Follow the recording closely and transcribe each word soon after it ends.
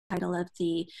title of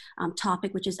the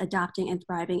topic, which is adapting and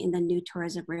thriving in the new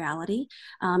tourism reality.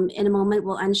 In a moment,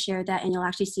 we'll unshare that and you'll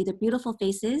actually see the beautiful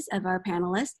faces of our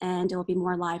panelists, and it will be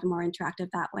more live and more interactive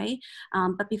that way.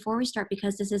 But before we start,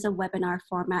 because this is a webinar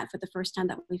format for the first time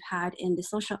that we've had in the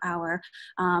social hour,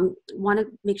 want to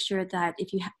make sure that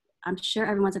if you I'm sure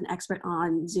everyone's an expert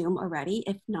on Zoom already.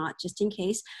 If not, just in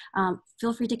case,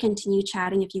 feel free to continue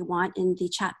chatting if you want in the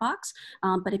chat box.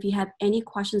 But if you have any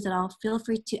questions at all, feel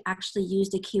free to actually use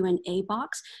the Q&A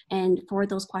box and forward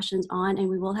those questions on, and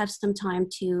we will have some time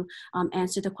to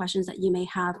answer the questions that you may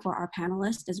have for our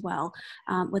panelists as well.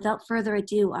 Without further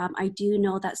ado, I do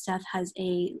know that Seth has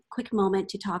a quick moment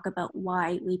to talk about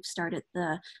why we've started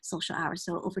the social hour.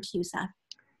 So over to you, Seth.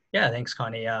 Yeah, thanks,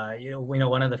 Connie.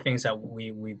 One of the things that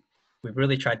we've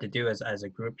really tried to do as a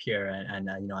group here, and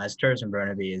as Tourism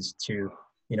Burnaby, is to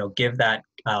give that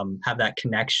have that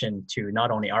connection to not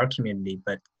only our community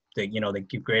but the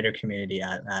greater community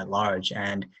at large.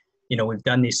 And we've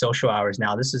done these social hours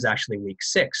now. This is actually week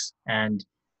 6, and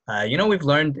we've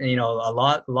learned a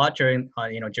lot during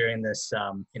during this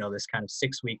this kind of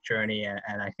 6-week journey,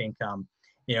 and I think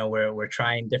we're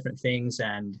trying different things,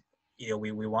 and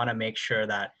we want to make sure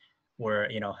that we're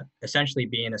essentially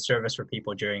being a service for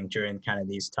people during kind of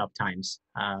these tough times.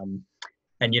 And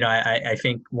I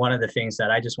think one of the things that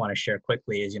I just want to share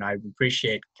quickly is I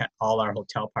appreciate all our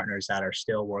hotel partners that are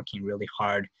still working really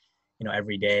hard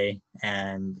every day.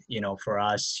 And for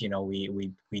us,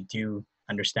 we do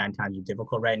understand times are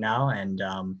difficult right now, and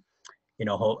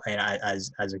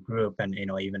as a group, and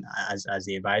even as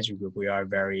the advisory group, we are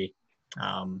very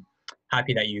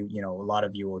happy that a lot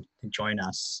of you will join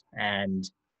us. And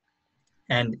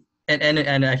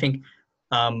I think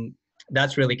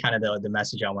that's really kind of the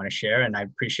message I want to share. And I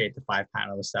appreciate the 5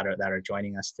 panelists that are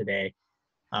joining us today.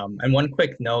 And one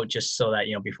quick note, just so that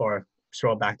before I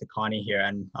throw it back to Connie here,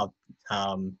 and I'll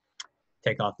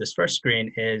take off this first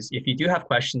screen, is if you do have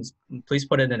questions, please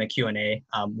put it in a Q&A.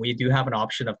 We do have an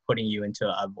option of putting you into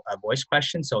a voice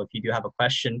question. So if you do have a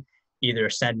question, either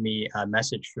send me a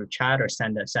message through chat or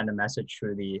send a message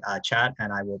through the chat,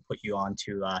 and I will put you on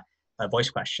to a voice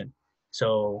question.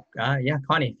 So yeah,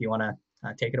 Connie, if you want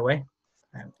to take it away.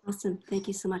 Awesome. Thank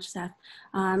you so much, Seth.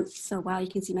 So wow, you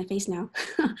can see my face now.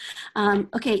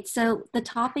 Okay, so the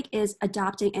topic is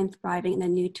adopting and thriving in the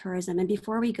new tourism. And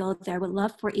before we go there, I would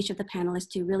love for each of the panelists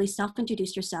to really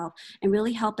self-introduce yourself and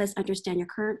really help us understand your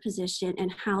current position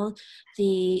and how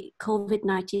the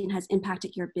COVID-19 has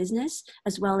impacted your business,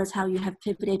 as well as how you have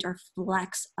pivoted or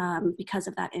flexed because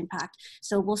of that impact.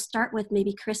 So we'll start with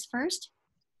maybe Chris first.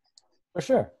 For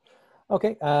sure.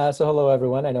 Okay, so hello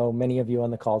everyone. I know many of you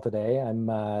on the call today. I'm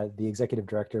the Executive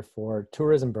Director for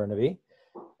Tourism Burnaby.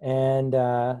 And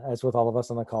as with all of us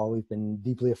on the call, we've been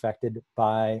deeply affected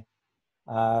by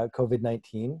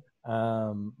COVID-19.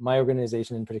 My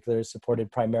organization in particular is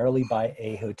supported primarily by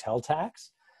a hotel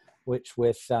tax, which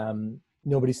with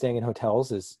nobody staying in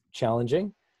hotels is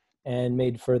challenging, and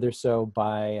made further so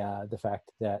by the fact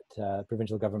that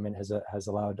provincial government has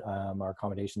allowed our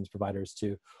accommodations providers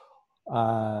to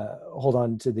hold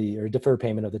on to or defer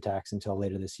payment of the tax until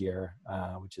later this year,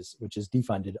 which is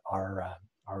defunded our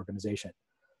organization.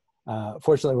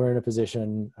 Fortunately, we're in a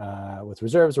position with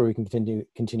reserves where we can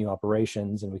continue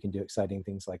operations, and we can do exciting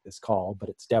things like this call, but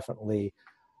it's definitely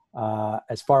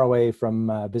as far away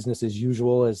from business as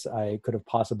usual as I could have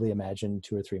possibly imagined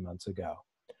 2 or 3 months ago.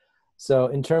 So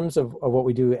in terms of what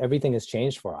we do, everything has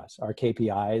changed for us. Our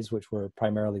KPIs, which were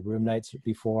primarily room nights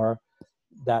before,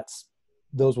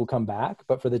 those will come back,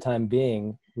 but for the time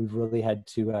being, we've really had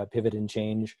to pivot and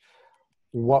change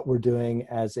what we're doing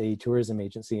as a tourism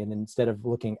agency. And instead of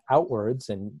looking outwards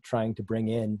and trying to bring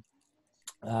in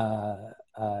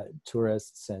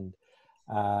tourists and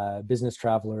business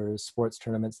travelers, sports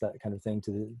tournaments, that kind of thing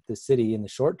to the city in the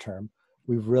short term,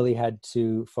 we've really had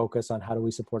to focus on how do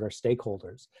we support our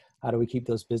stakeholders? How do we keep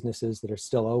those businesses that are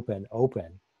still open,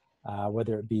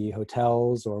 whether it be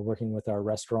hotels or working with our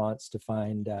restaurants to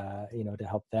find, to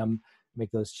help them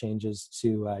make those changes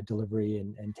to delivery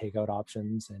and takeout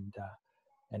options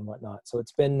and whatnot. So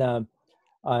it's been,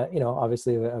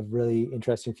 obviously a really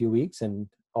interesting few weeks, and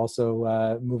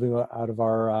also moving out of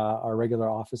our regular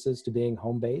offices to being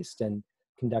home-based and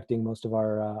conducting most of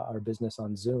our business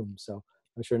on Zoom. So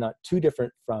I'm sure not too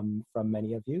different from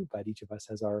many of you, but each of us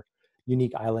has our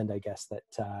unique island, I guess, that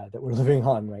we're living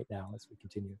on right now as we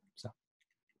continue. So,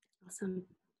 awesome,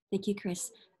 thank you,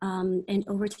 Chris. And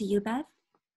over to you, Bev.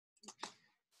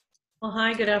 Well,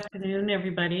 hi, good afternoon,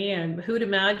 everybody. And who'd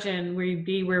imagine we'd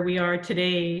be where we are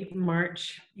today,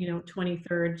 March,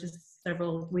 23rd, just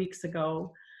several weeks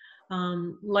ago.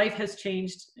 Life has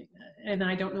changed, and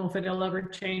I don't know if it'll ever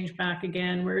change back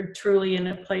again. We're truly in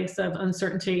a place of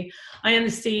uncertainty. I am the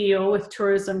CEO with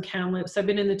Tourism Kamloops. I've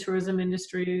been in the tourism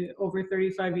industry over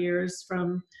 35 years,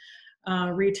 from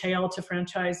retail to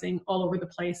franchising, all over the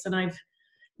place. And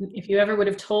if you ever would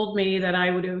have told me that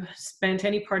I would have spent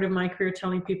any part of my career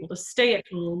telling people to stay at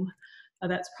home,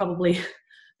 that's probably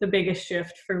the biggest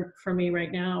shift for me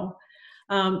right now.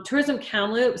 Tourism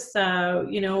Kamloops,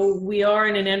 we are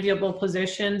in an enviable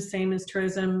position, same as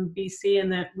Tourism BC, in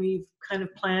that we've kind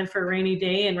of planned for a rainy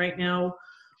day, and right now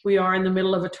we are in the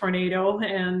middle of a tornado,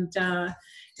 and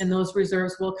those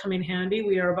reserves will come in handy.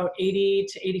 We are about 80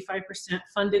 to 85%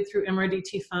 funded through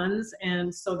MRDT funds,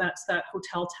 and so that's that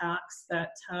hotel tax that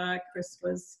Chris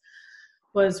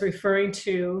was referring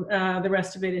to. The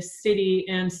rest of it is city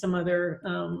and some other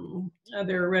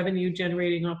revenue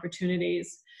generating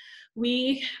opportunities.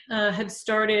 We had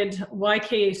started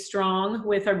YK Strong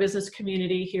with our business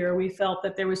community here. We felt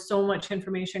that there was so much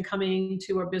information coming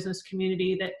to our business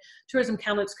community that Tourism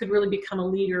Kamloops could really become a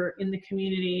leader in the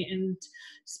community and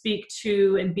speak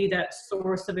to and be that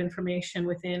source of information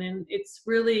within. And it's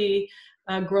really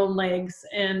grown legs,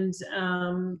 and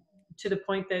to the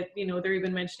point that, they're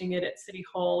even mentioning it at City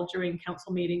Hall during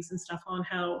council meetings and stuff, on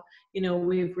how,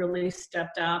 we've really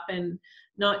stepped up, and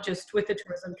not just with the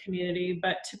tourism community,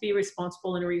 but to be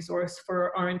responsible and a resource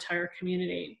for our entire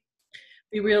community.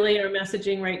 Our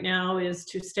messaging right now is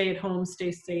to stay at home,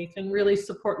 stay safe, and really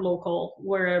support local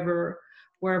wherever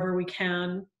we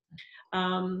can.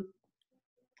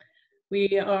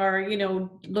 We are,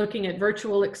 looking at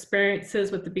virtual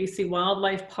experiences with the BC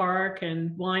Wildlife Park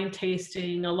and wine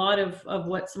tasting, a lot of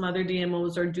what some other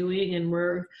DMOs are doing, and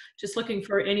we're just looking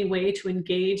for any way to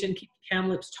engage and keep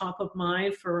Kamloops top of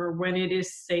mind for when it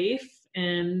is safe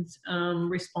and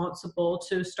responsible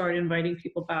to start inviting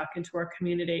people back into our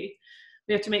community.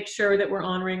 We have to make sure that we're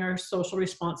honoring our social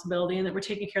responsibility and that we're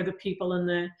taking care of the people and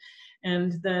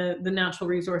the natural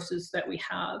resources that we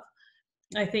have.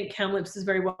 I think Kamloops is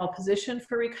very well positioned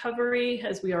for recovery,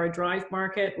 as we are a drive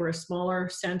market. We're a smaller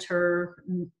center,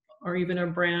 or even our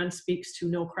brand speaks to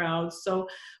no crowds. So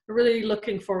we're really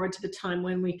looking forward to the time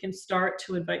when we can start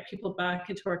to invite people back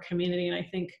into our community. And I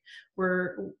think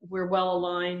we're well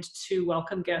aligned to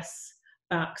welcome guests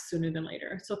back sooner than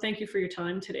later. So thank you for your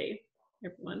time today,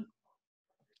 everyone.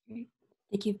 Great.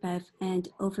 Thank you, Bev. And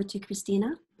over to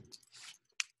Christina.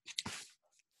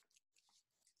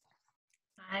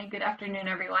 Hi, good afternoon,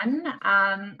 everyone.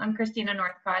 I'm Christina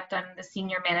Northcott. I'm the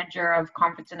Senior Manager of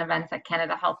Conference and Events at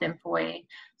Canada Health Infoway.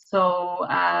 So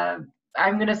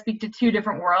I'm going to speak to two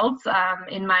different worlds.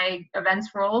 In my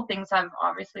events role, things have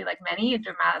obviously, like many,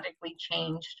 dramatically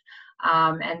changed.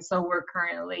 And so we're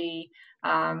currently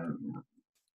refocusing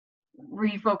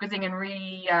and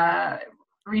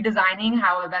redesigning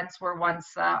how events were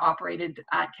once operated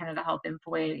at Canada Health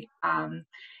Infoway.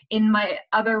 In my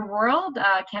other world,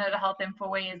 Canada Health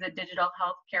Infoway is a digital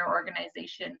healthcare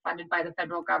organization funded by the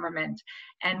federal government,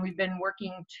 and we've been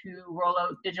working to roll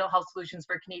out digital health solutions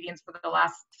for Canadians for the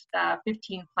last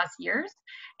 15 plus years,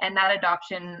 and that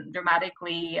adoption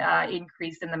dramatically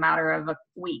increased in the matter of a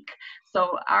week.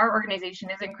 So our organization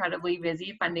is incredibly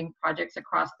busy funding projects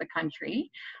across the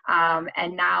country,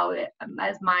 and now,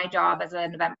 as my job as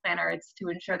an event planner, it's to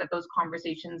ensure that those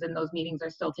conversations and those meetings are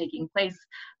still taking place,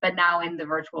 but now in the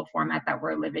virtual format that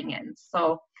we're living in.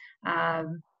 So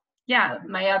yeah,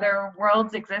 my other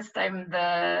worlds exist. I'm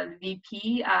the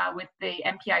VP with the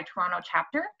MPI Toronto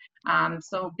chapter.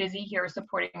 So busy here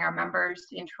supporting our members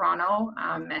in Toronto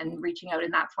and reaching out in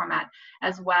that format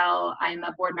as well. I'm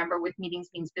a board member with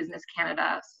Meetings Means Business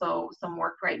Canada. So some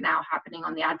work right now happening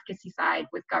on the advocacy side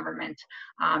with government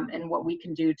and what we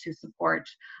can do to support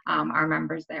our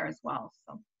members there as well.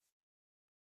 So.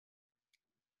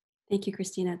 Thank you,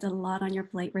 Christina. It's a lot on your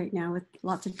plate right now with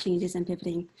lots of changes and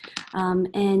pivoting.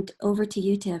 And over to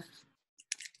you, Tiff.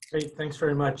 Great, thanks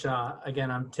very much.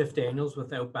 Again, I'm Tiff Daniels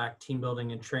with Outback Team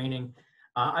Building and Training.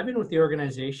 I've been with the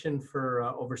organization for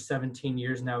over 17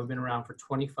 years now. We've been around for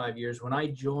 25 years. When I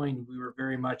joined, we were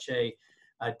very much a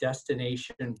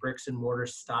destination bricks and mortar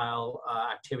style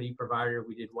activity provider.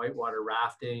 We did whitewater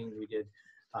rafting, we did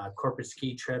corporate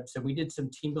ski trips, and we did some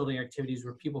team building activities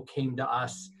where people came to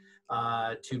us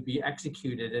to be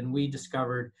executed. And we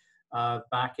discovered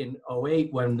back in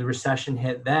 2008, when the recession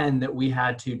hit then, that we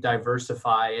had to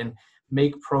diversify and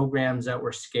make programs that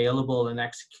were scalable and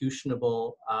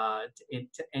executionable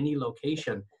to any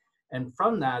location. And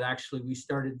from that, actually, we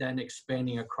started then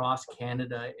expanding across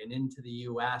Canada and into the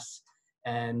US,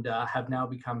 and have now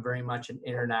become very much an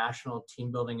international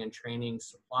team building and training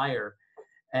supplier.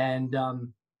 And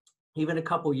even a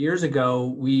couple years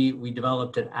ago, we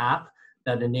developed an app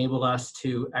that enabled us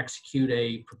to execute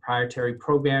a proprietary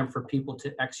program for people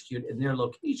to execute in their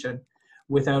location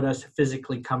without us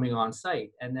physically coming on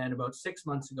site. And then about 6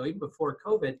 months ago, even before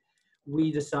COVID,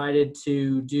 we decided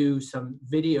to do some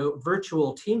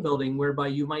virtual team building, whereby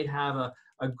you might have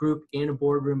a group in a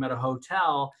boardroom at a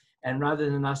hotel, and rather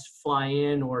than us fly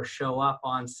in or show up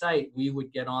on site, we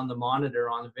would get on the monitor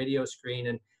on the video screen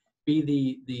and be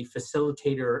the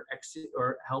facilitator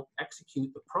or help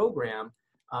execute the program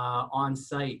on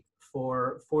site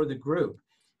for the group.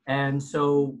 And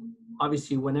so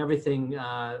obviously when everything,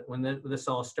 when this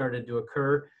all started to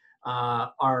occur,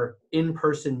 our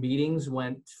in-person meetings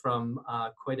went from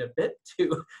quite a bit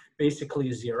to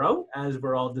basically zero, as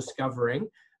we're all discovering.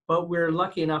 But we're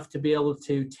lucky enough to be able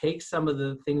to take some of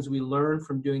the things we learned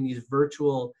from doing these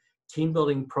virtual team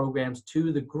building programs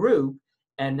to the group,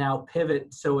 and now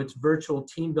pivot so it's virtual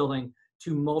team building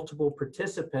to multiple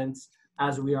participants,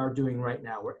 as we are doing right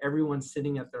now, where everyone's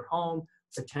sitting at their home,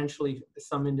 potentially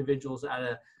some individuals at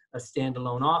a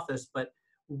standalone office, but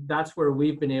that's where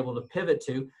we've been able to pivot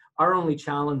to. Our only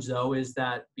challenge, though, is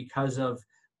that because of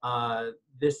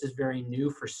this is very new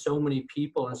for so many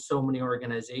people and so many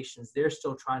organizations, they're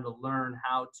still trying to learn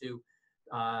how to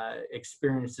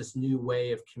experience this new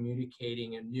way of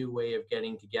communicating, a new way of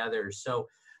getting together. So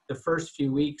the first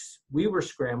few weeks, we were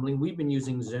scrambling. We've been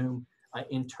using Zoom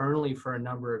internally for a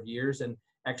number of years and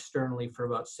externally for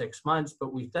about 6 months,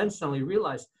 but we then suddenly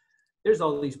realized there's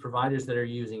all these providers that are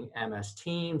using MS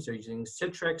Teams, they're using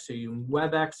Citrix, they're using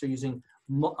WebEx, they're using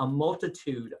a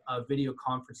multitude of video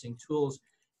conferencing tools.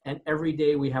 And every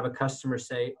day we have a customer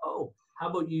say, oh, how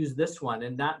about use this one?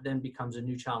 And that then becomes a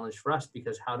new challenge for us,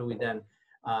 because how do we then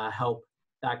help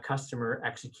that customer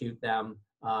execute them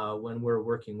when we're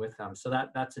working with them? So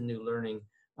that's a new learning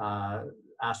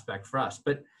aspect for us.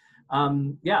 But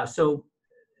yeah, so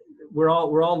we're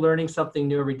all learning something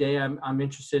new every day. I'm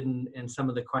interested in some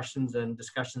of the questions and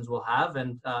discussions we'll have,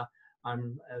 and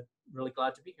I'm really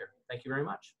glad to be here. Thank you very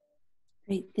much.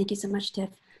 Great, thank you so much, Tiff.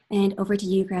 And over to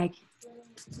you, Greg.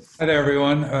 Hi there,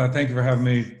 everyone. Thank you for having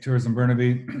me, Tourism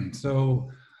Burnaby.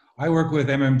 So I work with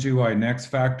MMGY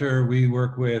NextFactor. We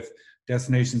work with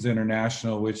Destinations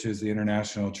International, which is the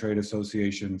International Trade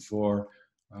Association for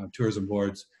tourism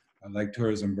boards like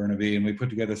Tourism Burnaby. And we put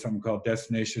together something called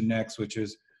Destination Next, which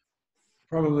is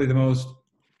probably the most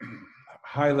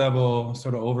high-level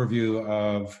sort of overview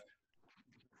of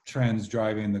trends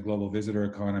driving the global visitor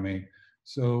economy.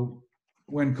 So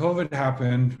when COVID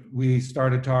happened, we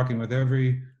started talking with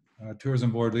every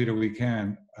tourism board leader we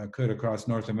could across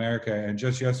North America. And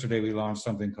just yesterday, we launched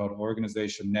something called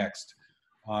Organization Next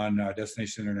on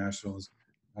Destination International's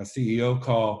CEO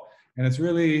call. And it's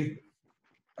really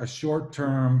a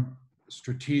short-term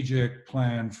strategic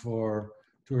plan for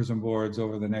tourism boards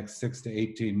over the next 6 to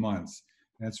 18 months.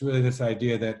 And it's really this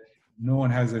idea that no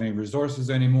one has any resources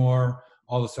anymore.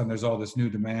 All of a sudden, there's all this new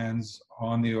demands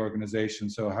on the organization.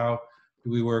 So how do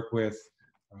we work with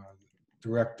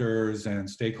directors and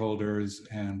stakeholders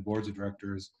and boards of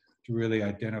directors to really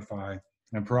identify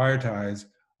and prioritize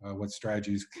what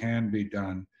strategies can be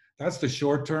done? That's the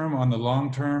short term. On the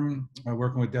long term,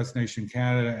 working with Destination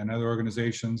Canada and other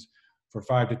organizations for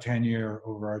 5 to 10 year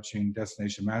overarching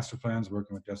destination master plans,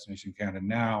 working with Destination Canada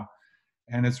now.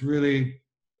 And it's really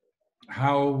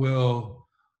how will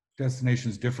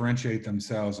destinations differentiate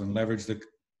themselves and leverage the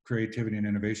creativity and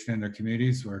innovation in their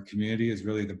communities, where community is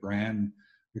really the brand.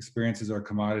 Experiences are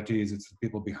commodities. It's the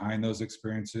people behind those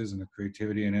experiences, and the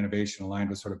creativity and innovation aligned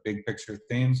with sort of big picture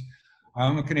themes.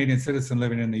 I'm a Canadian citizen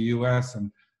living in the US,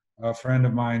 and a friend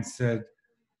of mine said,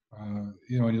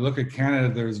 you know, when you look at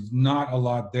Canada, there's not a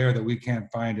lot there that we can't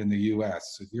find in the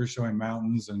US. If you're showing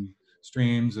mountains and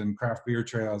streams and craft beer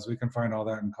trails, we can find all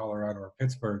that in Colorado or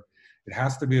Pittsburgh. It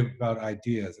has to be about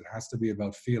ideas. It has to be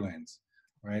about feelings,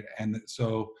 right? And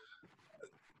so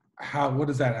what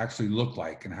does that actually look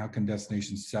like, and how can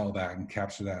destinations sell that and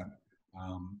capture that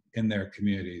in their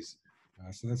communities?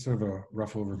 So that's sort of a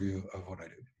rough overview of what I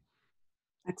do.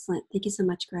 Excellent. Thank you so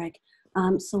much, Greg.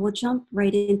 So we'll jump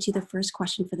right into the first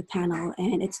question for the panel.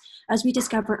 And it's, as we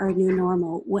discover our new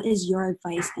normal, what is your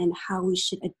advice and how we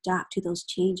should adapt to those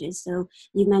changes? So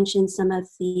you mentioned some of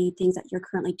the things that you're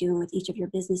currently doing with each of your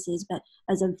businesses, but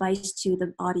as advice to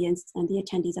the audience and the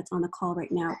attendees that's on the call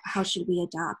right now, how should we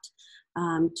adapt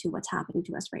to what's happening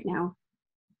to us right now?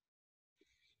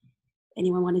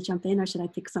 Anyone want to jump in, or should I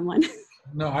pick someone?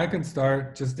 No, I can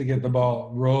start just to get the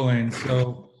ball rolling.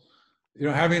 So, you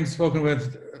know, having spoken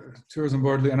with tourism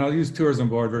board, and I'll use tourism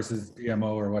board versus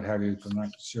DMO or what have you, I'm not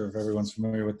sure if everyone's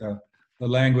familiar with the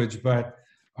language, but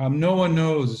no one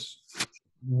knows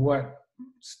what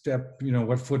step,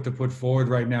 what foot to put forward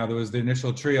right now. There was the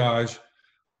initial triage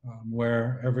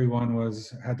where everyone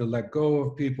had to let go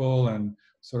of people and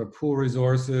sort of pool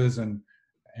resources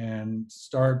and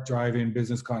start driving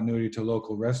business continuity to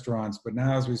local restaurants. But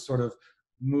now as we sort of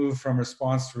move from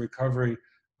response to recovery,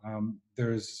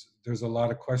 there's a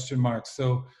lot of question marks.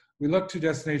 So we look to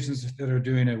destinations that are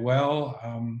doing it well.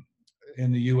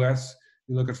 In the US,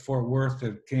 you look at Fort Worth,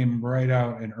 that came right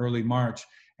out in early March.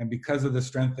 And because of the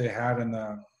strength they had and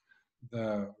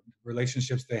the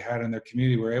relationships they had in their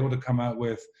community, we're able to come out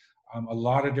with a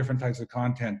lot of different types of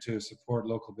content to support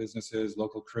local businesses,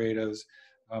 local creatives,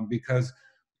 because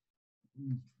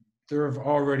there have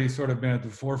already sort of been at the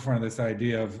forefront of this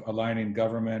idea of aligning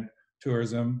government,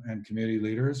 tourism, and community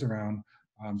leaders around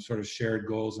sort of shared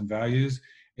goals and values.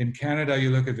 In Canada,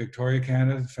 you look at Victoria,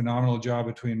 Canada, phenomenal job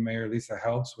between Mayor Lisa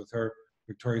Helps with her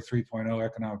Victoria 3.0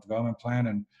 economic development plan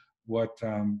and what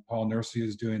Paul Nursey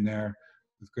is doing there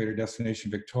with Greater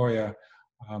Destination Victoria.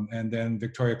 And then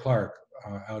Victoria Clark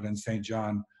out in St.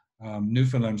 John,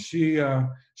 Newfoundland. She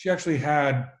actually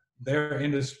had their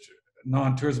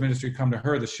non-tourism industry come to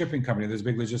her, the shipping company. There's a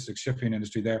big logistics shipping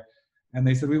industry there. And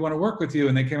they said, we want to work with you.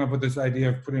 And they came up with this idea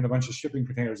of putting a bunch of shipping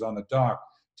containers on the dock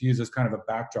to use as kind of a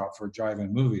backdrop for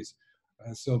drive-in movies.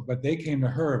 But they came to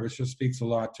her, which just speaks a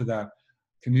lot to that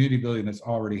community building that's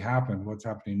already happened. What's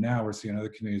happening now, we're seeing other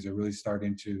communities are really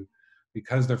starting to,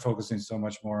 because they're focusing so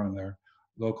much more on their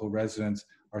local residents,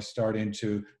 are starting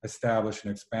to establish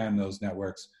and expand those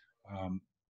networks,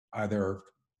 either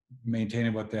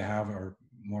maintaining what they have or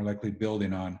more likely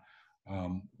building on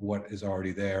what is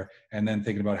already there, and then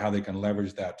thinking about how they can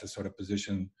leverage that to sort of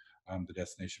position the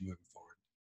destination moving forward.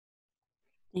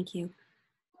 Thank you.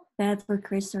 Bev or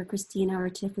Chris or Christina or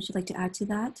Tiff, would you like to add to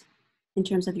that in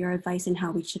terms of your advice and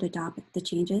how we should adopt the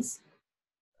changes?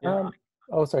 Yeah.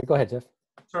 Oh, sorry, go ahead, Tiff.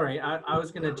 Sorry, I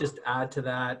was going to just add to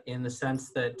that in the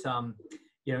sense that,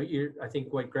 I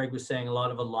think what Greg was saying, a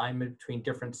lot of alignment between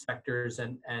different sectors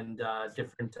and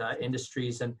different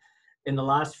industries. And in the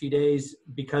last few days,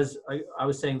 because I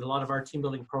was saying that a lot of our team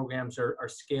building programs are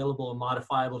scalable and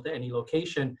modifiable to any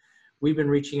location, we've been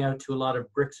reaching out to a lot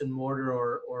of bricks and mortar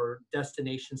or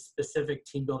destination specific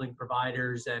team building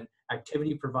providers and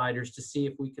activity providers to see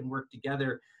if we can work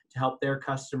together to help their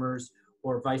customers,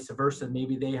 or vice versa.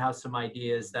 Maybe they have some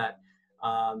ideas that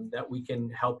we can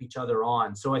help each other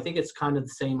on. So I think it's kind of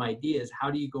the same idea, is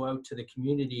how do you go out to the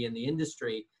community and the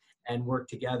industry and work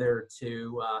together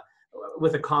to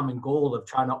with a common goal of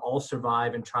trying to all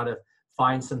survive and try to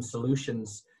find some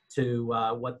solutions to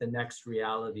what the next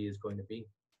reality is going to be.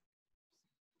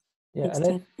 Yeah, Thanks,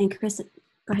 Tiff. And Chris,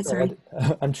 go ahead, sorry.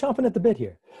 I'm chomping at the bit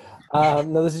here.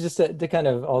 No, this is just to kind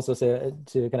of also say,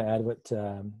 to kind of add what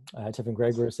Tiff and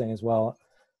Greg were saying as well.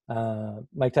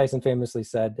 Mike Tyson famously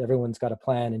said, everyone's got a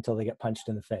plan until they get punched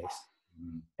in the face.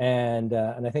 And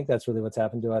I think that's really what's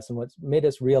happened to us. And what's made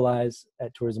us realize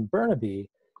at Tourism Burnaby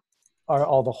are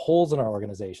all the holes in our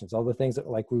organizations, all the things that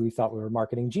like we thought we were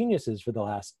marketing geniuses for the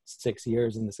last 6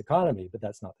 years in this economy, but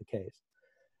that's not the case.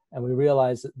 And we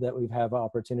realized that we have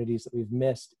opportunities that we've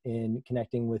missed in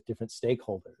connecting with different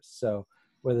stakeholders. So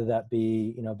whether that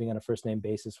be, being on a first name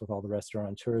basis with all the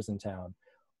restaurateurs in town,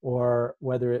 or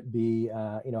whether it be,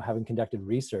 having conducted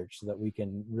research so that we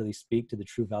can really speak to the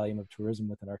true value of tourism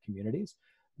within our communities.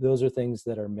 Those are things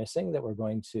that are missing that we're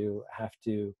going to have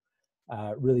to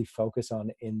really focus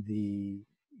on in the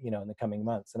coming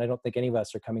months. And I don't think any of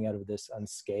us are coming out of this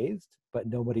unscathed, but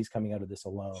nobody's coming out of this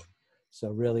alone. So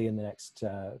really in the next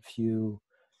few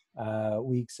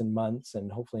weeks and months, and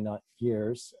hopefully not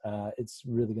years, it's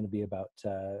really going to be about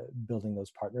building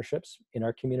those partnerships in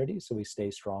our community so we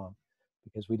stay strong.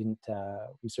 Because we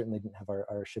certainly didn't have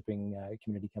our shipping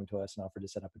community come to us and offer to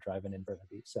set up a drive-in in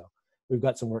Burnaby. So we've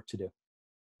got some work to do.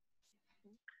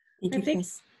 Thank you,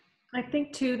 Chris. I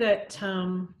think too that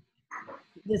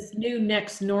this new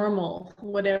next normal,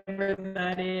 whatever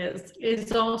that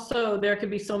is also, there could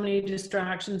be so many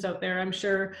distractions out there. I'm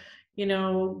sure,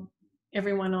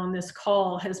 everyone on this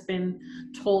call has been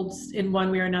told in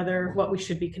one way or another what we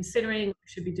should be considering, what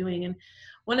we should be doing. And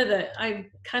I've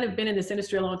kind of been in this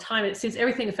industry a long time. It seems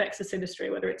everything affects this industry,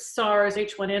 whether it's SARS,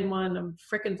 H1N1, a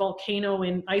frickin' volcano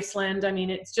in Iceland. I mean,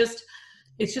 it's just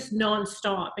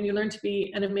nonstop, and you learn to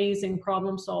be an amazing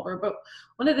problem solver. But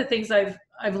one of the things I've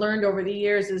learned over the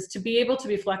years is to be able to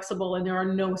be flexible, and there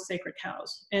are no sacred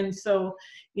cows. And so,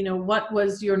 what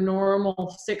was your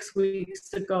normal 6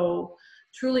 weeks ago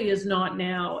truly is not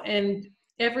now. And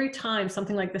every time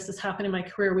something like this has happened in my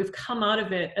career, we've come out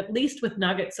of it at least with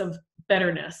nuggets of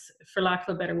betterness, for lack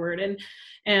of a better word.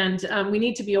 And we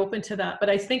need to be open to that. But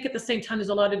I think at the same time, there's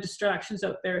a lot of distractions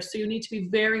out there. So you need to be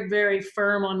very, very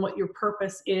firm on what your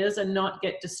purpose is and not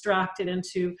get distracted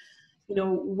into, you know,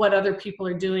 what other people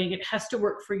are doing. It has to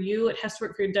work for you. It has to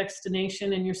work for your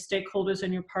destination and your stakeholders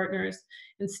and your partners,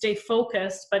 and stay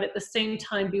focused, but at the same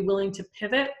time, be willing to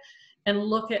pivot and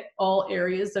look at all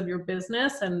areas of your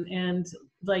business. And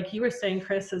like you were saying,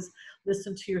 Chris, is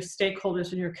listen to your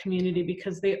stakeholders in your community,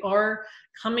 because they are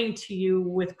coming to you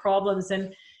with problems.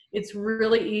 And it's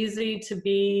really easy to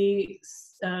be,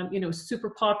 you know,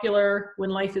 super popular when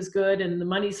life is good and the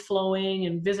money's flowing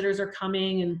and visitors are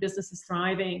coming and business is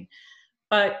thriving.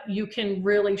 But you can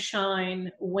really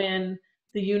shine when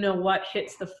the you know what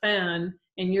hits the fan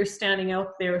and you're standing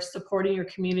out there supporting your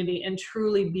community and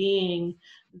truly being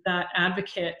that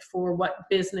advocate for what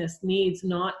business needs,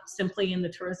 not simply in the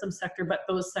tourism sector, but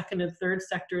those second and third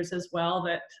sectors as well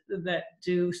that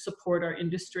do support our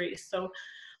industry. So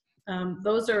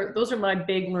those are my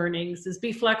big learnings, is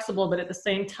be flexible, but at the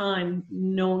same time,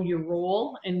 know your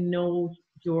role and know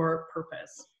your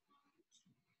purpose.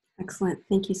 Excellent.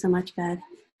 Thank you so much, Bev.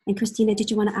 And Christina,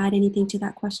 did you want to add anything to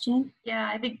that question? Yeah,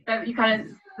 I think that you kind of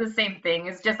the same thing.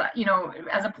 It's just, you know,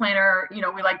 as a planner, you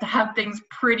know, we like to have things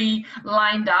pretty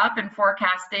lined up, and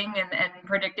forecasting and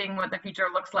predicting what the future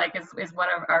looks like is one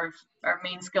of our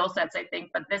main skill sets, I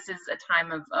think. But this is a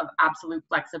time of absolute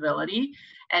flexibility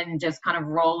and just kind of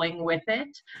rolling with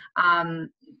it.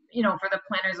 You know, for the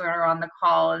planners that are on the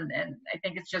call, and I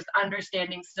think it's just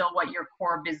understanding still what your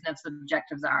core business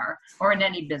objectives are, or in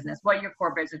any business, what your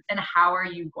core business, and how are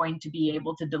you going to be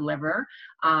able to deliver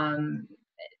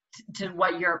to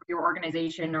what your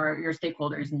organization or your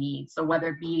stakeholders need. So whether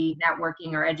it be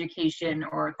networking or education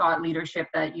or thought leadership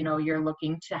that, you know, you're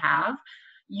looking to have,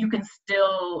 you can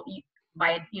still, you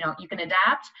can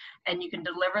adapt and you can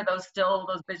deliver those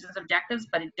business objectives,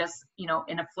 but it just, you know,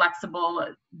 in a flexible,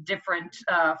 different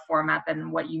format than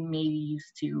what you may be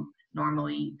used to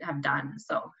normally have done.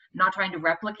 So not trying to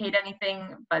replicate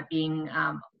anything, but being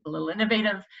a little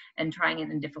innovative and trying it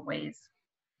in different ways.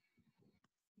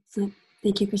 So,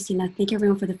 thank you, Christina. Thank you,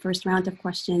 everyone, for the first round of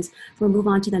questions. We'll move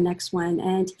on to the next one.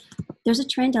 And there's a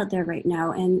trend out there right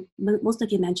now, and most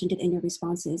of you mentioned it in your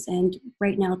responses. And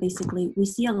right now, basically, we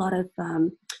see a lot of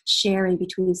sharing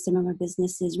between similar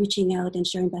businesses, reaching out and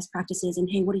sharing best practices, and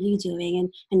hey, what are you doing?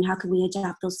 And how can we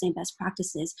adapt those same best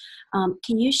practices?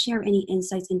 Can you share any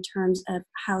insights in terms of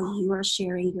how you are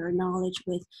sharing your knowledge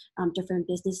with different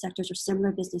business sectors or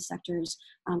similar business sectors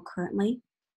currently?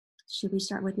 Should we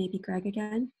start with maybe Greg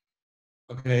again?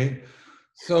 Okay,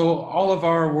 so all of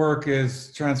our work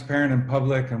is transparent and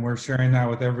public, and we're sharing that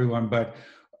with everyone, but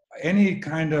any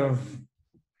kind of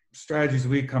strategies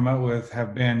we come up with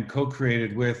have been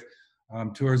co-created with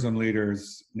tourism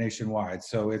leaders nationwide.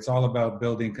 So it's all about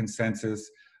building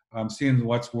consensus, seeing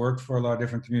what's worked for a lot of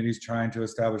different communities, trying to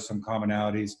establish some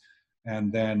commonalities,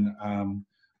 and then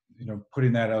you know,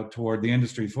 putting that out toward the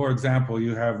industry. For example,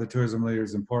 you have the tourism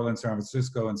leaders in Portland, San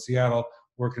Francisco, and Seattle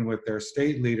working with their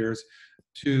state leaders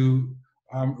to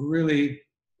really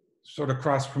sort of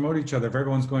cross-promote each other. If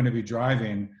everyone's going to be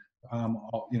driving,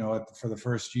 you know, for the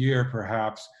first year,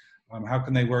 perhaps, how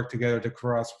can they work together to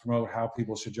cross-promote how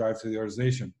people should drive through the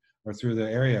organization or through the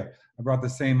area? I brought the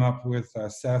same up with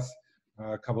Seth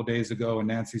a couple days ago and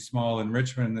Nancy Small in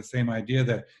Richmond, and the same idea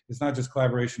that it's not just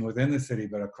collaboration within the city,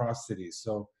 but across cities.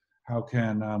 So how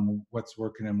can what's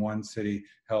working in one city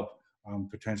help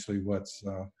potentially what's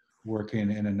working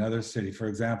in another city? For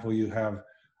example, you have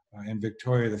in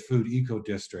Victoria, the Food Eco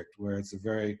District, where it's a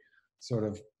very sort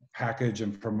of package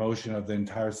and promotion of the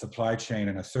entire supply chain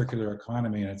and a circular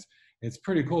economy. And it's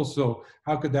pretty cool. So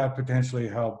how could that potentially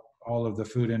help all of the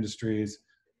food industries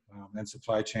and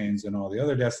supply chains and all the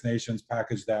other destinations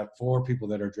package that for people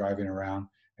that are driving around,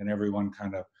 and everyone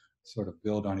kind of sort of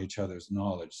build on each other's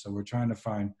knowledge? So we're trying to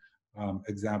find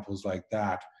examples like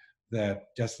that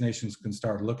destinations can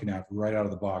start looking at right out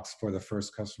of the box for the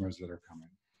first customers that are coming.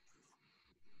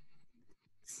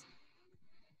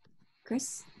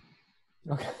 Chris?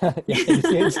 Okay. Yeah,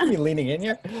 you see me leaning in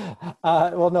here.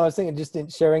 Well, no, I was thinking just in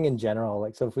sharing in general.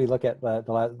 Like, so if we look at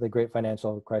the great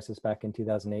financial crisis back in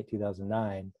 2008,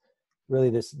 2009, really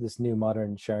this new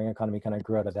modern sharing economy kind of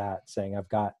grew out of that, saying I've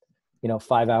got, you know,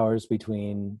 5 hours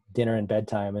between dinner and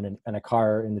bedtime and a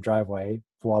car in the driveway,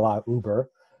 voila, Uber.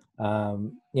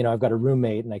 You know, I've got a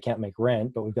roommate and I can't make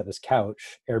rent, but we've got this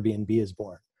couch, Airbnb is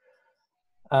born.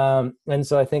 And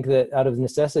so I think that out of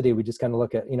necessity, we just kind of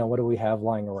look at, you know, what do we have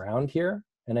lying around here?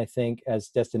 And I think as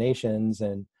destinations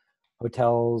and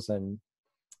hotels and,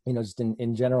 you know, just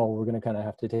in general, we're going to kind of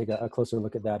have to take a closer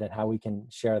look at that and how we can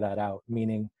share that out.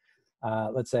 Meaning,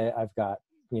 let's say I've got,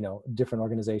 you know, different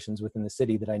organizations within the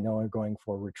city that I know are going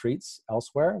for retreats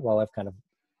elsewhere. Well, I've kind of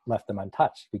left them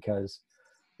untouched because,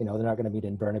 you know, they're not going to meet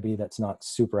in Burnaby. That's not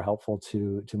super helpful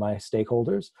to my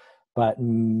stakeholders. But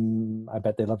I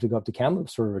bet they'd love to go up to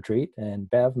Kamloops for a retreat. And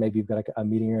Bev, maybe you've got a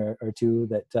meeting or two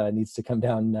that needs to come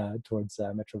down towards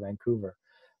Metro Vancouver.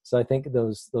 So I think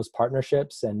those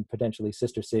partnerships and potentially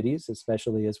sister cities,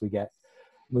 especially as we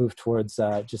move towards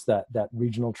just that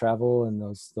regional travel and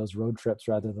those road trips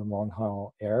rather than long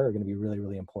haul air, are going to be really,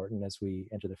 really important as we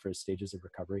enter the first stages of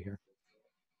recovery here.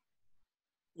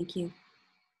 Thank you.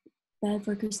 Bev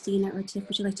or Christina or Tiff,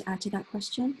 would you like to add to that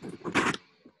question?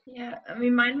 Yeah, I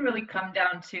mean, mine really come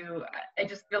down to, I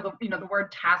just feel the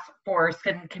word task force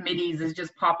and committees is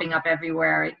just popping up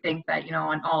everywhere. I think that, you know,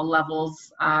 on all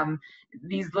levels,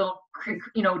 these little,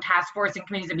 task force and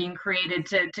committees are being created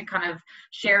to kind of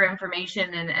share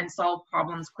information and solve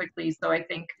problems quickly. So I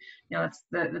think, you know,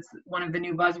 that's one of the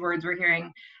new buzzwords we're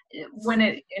hearing.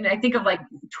 And I think of like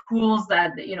tools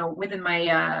that, you know, within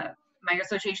my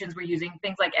associations were using,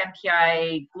 things like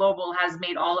MMGY Global has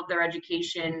made all of their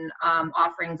education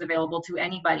offerings available to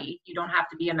anybody. You don't have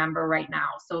to be a member right now.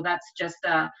 So that's just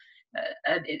an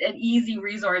easy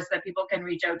resource that people can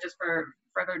reach out just for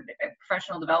further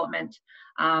professional development.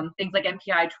 Things like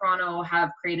MMGY Toronto have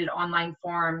created online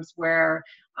forums where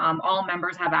all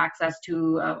members have access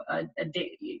to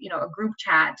a group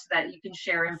chat that you can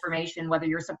share information, whether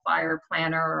you're a supplier,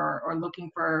 planner, or looking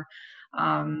for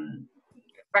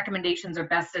recommendations or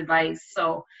best advice.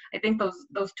 So I think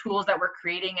those tools that we're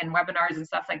creating and webinars and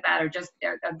stuff like that are just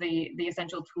the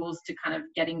essential tools to kind of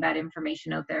getting that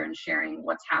information out there and sharing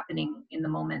what's happening in the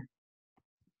moment.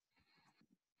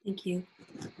 Thank you.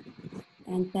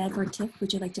 And Bev or Tiff,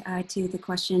 would you like to add to the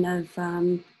question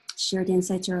of shared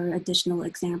insights or additional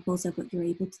examples of what you're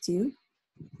able to do?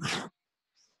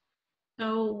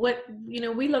 So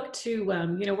we look to,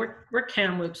 we're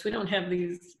Kamloops. We don't have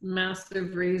these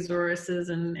massive resources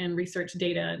and research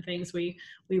data and things. We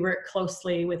work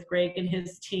closely with Greg and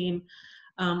his team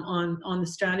on the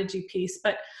strategy piece.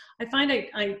 But I find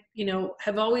I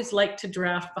have always liked to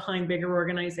draft behind bigger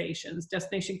organizations,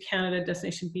 Destination Canada,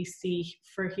 Destination BC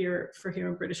for here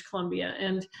in British Columbia.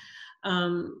 And,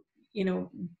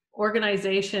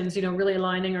 organizations, really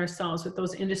aligning ourselves with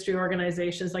those industry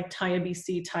organizations like TIA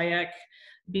BC, TIAC,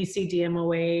 BC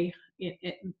DMOA.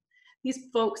 These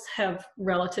folks have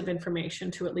relative information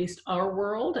to at least our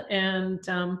world. And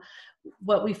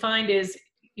what we find is,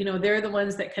 they're the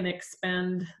ones that can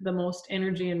expend the most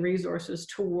energy and resources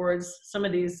towards some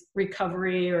of these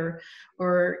recovery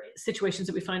or situations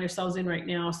that we find ourselves in right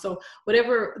now. So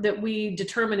whatever that we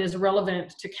determine is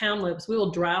relevant to Kamloops, we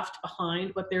will draft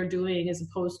behind what they're doing as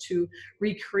opposed to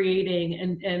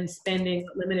recreating and spending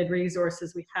limited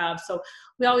resources we have. So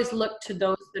we always look to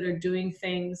those that are doing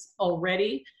things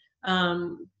already.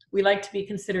 We like to be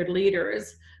considered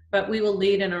leaders, but we will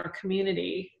lead in our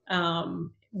community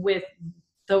with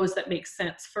those that make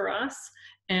sense for us,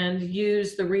 and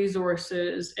use the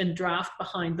resources and draft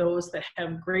behind those that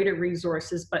have greater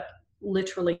resources, but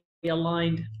literally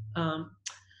aligned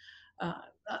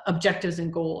objectives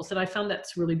and goals. And I found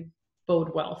that's really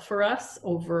bode well for us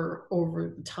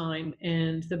over time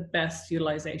and the best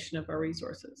utilization of our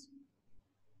resources.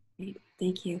 Great.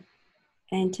 Thank you.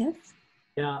 And Tiff?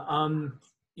 Yeah,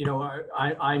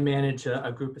 I manage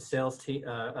a group of sales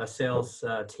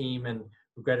team, and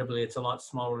regrettably, it's a lot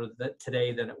smaller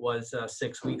today than it was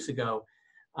 6 weeks ago.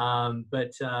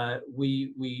 But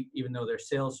we, even though they're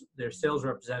sales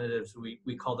representatives,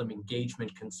 we call them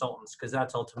engagement consultants, because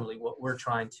that's ultimately what we're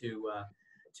trying to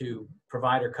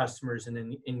provide our customers,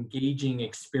 an engaging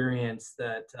experience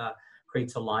that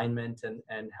creates alignment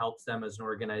and helps them as an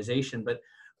organization. But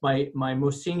my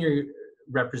most senior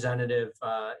representative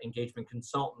engagement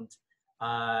consultant,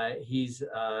 he's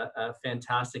a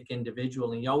fantastic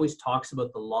individual, and he always talks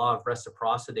about the law of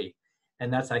reciprocity.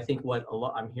 And that's, I think, what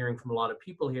I'm hearing from a lot of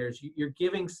people here is you're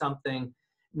giving something,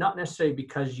 not necessarily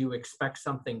because you expect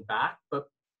something back, but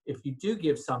if you do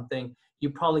give something,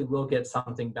 you probably will get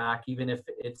something back, even if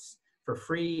it's for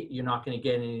free. You're not going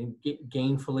to get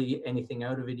gainfully anything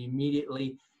out of it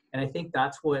immediately. And I think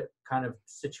that's what kind of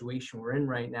situation we're in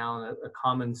right now. And a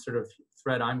common sort of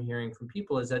thread I'm hearing from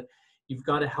people is that you've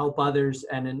got to help others,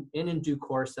 and in due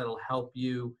course, that'll help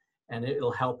you, and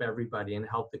it'll help everybody and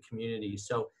help the community.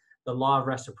 So the law of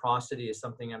reciprocity is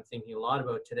something I'm thinking a lot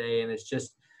about today, and it's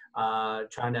just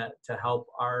trying to help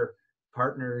our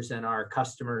partners and our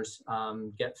customers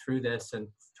get through this and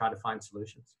try to find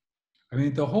solutions. I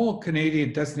mean, the whole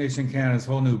Canadian Destination Canada's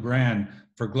whole new brand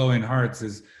for Glowing Hearts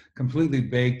is completely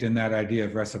baked in that idea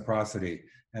of reciprocity.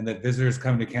 and that visitors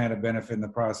coming to Canada benefit in the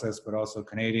process, but also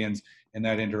Canadians in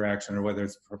that interaction, or whether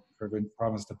it's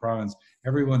province to province,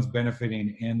 everyone's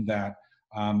benefiting in that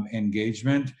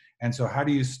engagement. And so how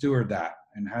do you steward that?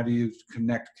 And how do you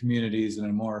connect communities in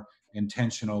a more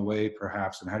intentional way,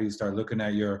 perhaps? And how do you start looking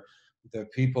at the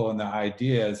people and the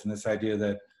ideas, and this idea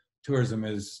that tourism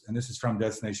is, and this is from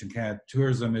Destination Canada,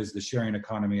 tourism is the sharing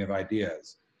economy of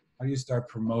ideas. How do you start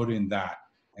promoting that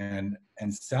and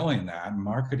selling that, and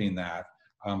marketing that,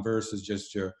 versus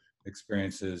just your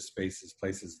experiences, spaces,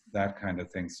 places, that kind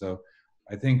of thing? So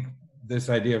I think this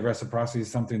idea of reciprocity is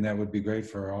something that would be great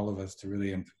for all of us to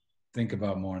really think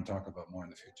about more and talk about more in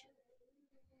the future.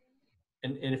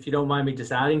 And if you don't mind me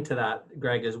just adding to that,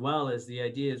 Greg, as well, is the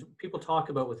idea is people talk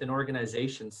about within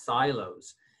organizations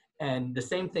silos, and the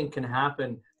same thing can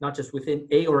happen not just within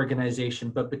a organization,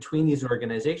 but between these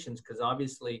organizations, because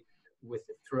obviously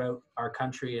throughout our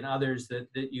country and others that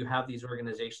you have these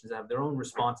organizations that have their own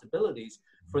responsibilities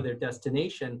for their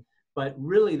destination, but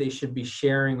really they should be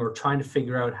sharing or trying to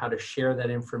figure out how to share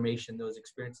that information, those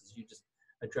experiences you just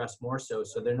addressed more so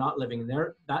they're not living in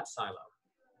that silo.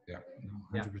 Yeah,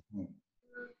 100%. Yeah.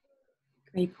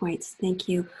 Great points. Thank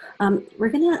you. We're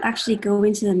going to actually go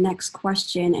into the next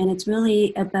question, and it's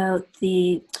really about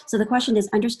so the question is,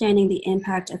 understanding the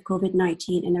impact of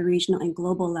COVID-19 in a regional and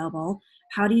global level,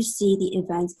 how do you see the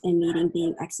events and meeting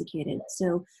being executed?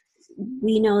 So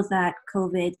we know that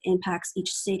COVID impacts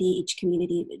each city, each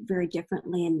community very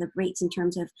differently, and the rates in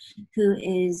terms of who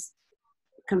is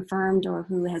confirmed or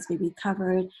who has been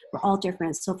recovered were all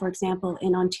different. So for example,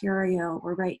 in Ontario,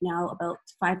 we're right now about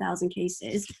 5,000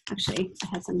 cases. Actually, I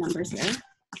have some numbers here.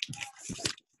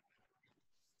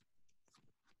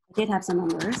 I did have some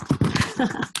numbers. Where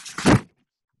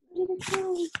did it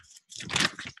go?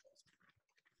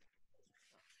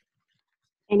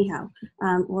 Anyhow,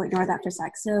 we'll ignore that for a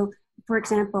sec. So for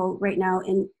example, right now,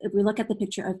 if we look at the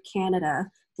picture of Canada,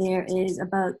 there is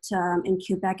about, in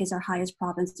Quebec is our highest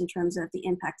province in terms of the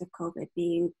impact of COVID,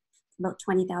 being about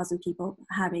 20,000 people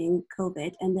having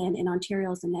COVID. And then in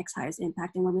Ontario is the next highest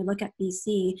impact. And when we look at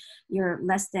BC, you're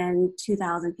less than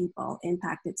 2,000 people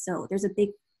impacted. So there's a big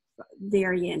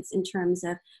variance in terms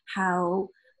of how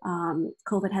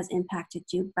COVID has impacted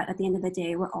you. But at the end of the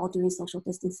day, we're all doing social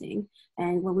distancing.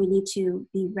 And when we need to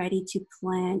be ready to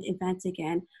plan events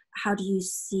again, how do you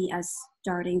see us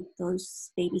starting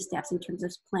those baby steps in terms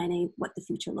of planning what the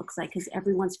future looks like? Because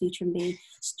everyone's future may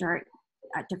start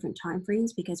at different time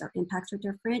frames because our impacts are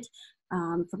different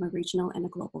from a regional and a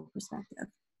global perspective.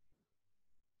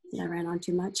 Did I ran on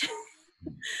too much?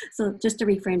 So just to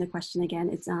reframe the question again,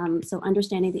 it's so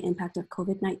understanding the impact of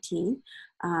COVID-19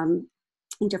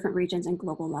 in different regions and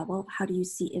global level, how do you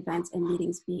see events and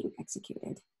meetings being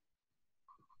executed?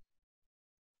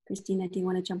 Christina, do you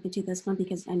want to jump into this one?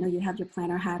 Because I know you have your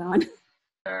planner hat on.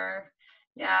 Sure.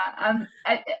 Yeah.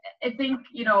 I think,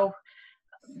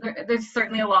 there's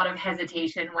certainly a lot of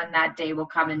hesitation when that day will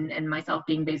come, and myself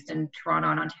being based in Toronto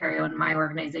and Ontario and my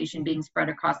organization being spread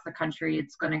across the country,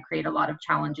 it's going to create a lot of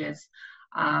challenges.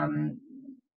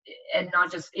 And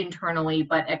not just internally,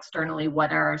 but externally,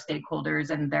 what are our stakeholders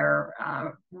and their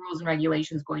rules and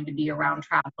regulations going to be around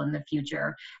travel in the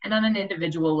future? And on an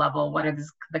individual level, what are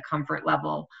the comfort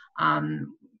level,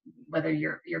 whether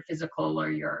your physical or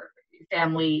your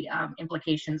family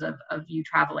implications of you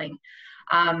traveling?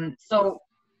 So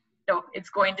it's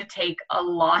going to take a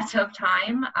lot of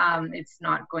time. It's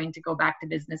not going to go back to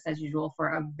business as usual for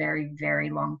a very, very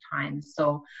long time.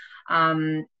 So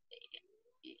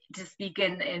to speak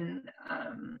in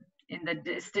the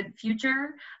distant future,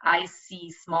 I see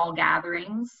small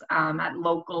gatherings at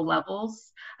local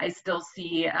levels. I still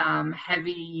see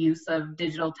heavy use of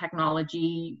digital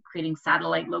technology, creating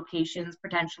satellite locations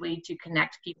potentially to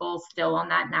connect people still on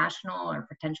that national or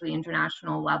potentially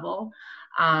international level.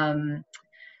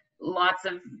 Lots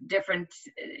of different,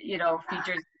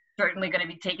 features certainly going to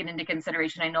be taken into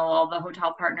consideration. I know all the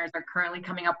hotel partners are currently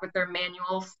coming up with their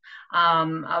manuals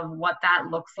of what that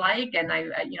looks like, and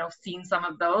I've seen some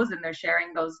of those, and they're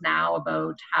sharing those now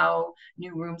about how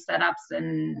new room setups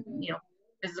and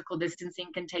physical distancing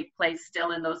can take place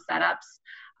still in those setups.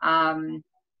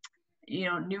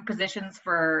 New positions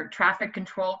for traffic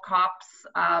control cops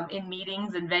in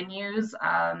meetings and venues,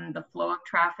 the flow of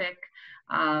traffic.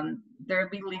 There'll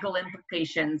be legal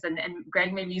implications, and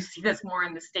Greg, maybe you see this more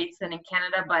in the States than in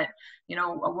Canada, but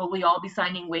will we all be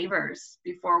signing waivers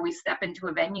before we step into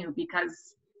a venue,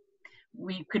 because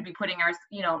we could be putting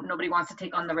nobody wants to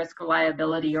take on the risk or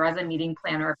liability, or as a meeting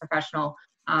planner or professional,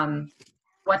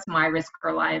 what's my risk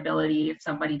or liability if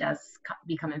somebody does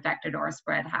become infected or a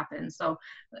spread happens. So,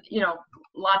 you know,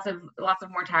 lots of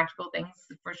more tactical things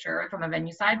for sure from a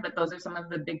venue side, but those are some of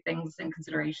the big things and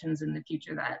considerations in the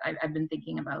future that I've been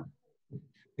thinking about.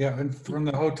 Yeah, and from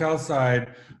the hotel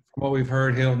side, from what we've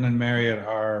heard, Hilton and Marriott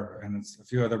are, and it's a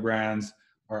few other brands,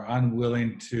 are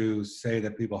unwilling to say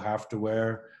that people have to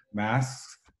wear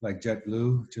masks, like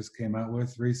JetBlue just came out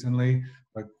with recently.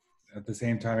 But at the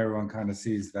same time, everyone kind of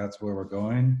sees that's where we're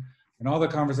going. And all the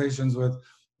conversations with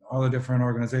all the different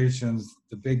organizations,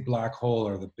 the big black hole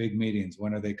are the big meetings.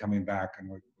 When are they coming back? And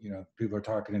we're, you know, people are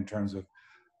talking in terms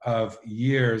of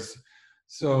years.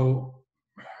 So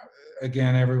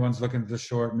again, everyone's looking at the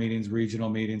short meetings, regional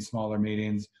meetings, smaller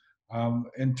meetings.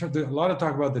 In terms of, a lot of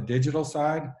talk about the digital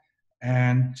side.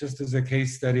 And just as a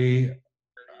case study,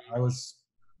 I was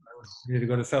ready to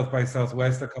go to South by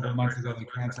Southwest a couple of months ago. They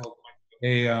canceled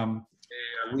a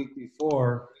week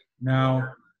before.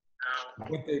 Now,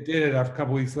 what they did a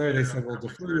couple weeks later, they said, "Well,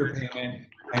 defer your payment,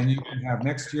 and you can have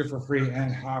next year for free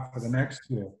and half for the next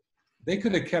year." They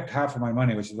could have kept half of my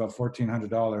money, which is about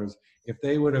 $1,400, if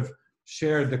they would have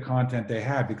shared the content they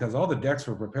had, because all the decks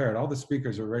were prepared, all the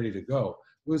speakers were ready to go.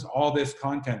 It was all this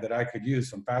content that I could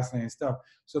use, some fascinating stuff.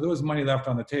 So there was money left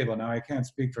on the table. Now, I can't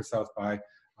speak for South by.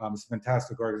 It's a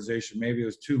fantastic organization. Maybe it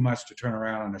was too much to turn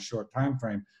around on a short time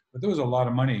frame, but there was a lot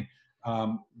of money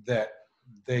that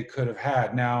they could have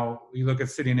had. Now, you look at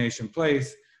City Nation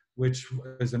Place, which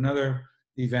is another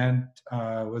event,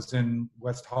 was in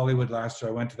West Hollywood last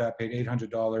year. I went to that, paid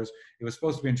 $800. It was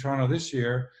supposed to be in Toronto this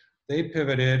year. They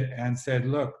pivoted and said,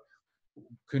 "Look,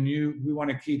 we want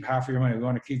to keep half of your money. We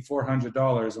want to keep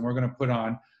 $400, and we're going to put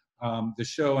on the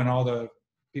show, and all the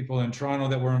people in Toronto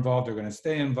that were involved are going to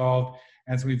stay involved."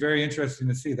 And it's going to be very interesting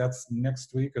to see, that's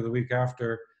next week or the week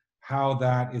after, how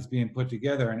that is being put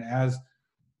together. And as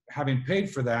having paid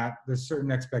for that, there's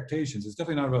certain expectations. It's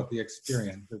definitely not about the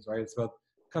experiences, right? It's about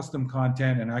custom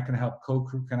content, and I can help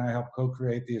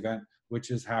co-create the event,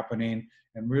 which is happening,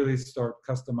 and really start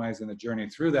customizing the journey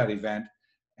through that event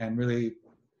and really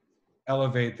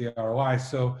elevate the ROI.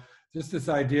 So just this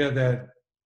idea that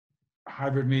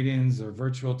hybrid meetings or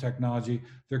virtual technology,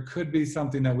 there could be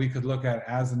something that we could look at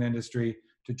as an industry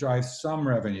to drive some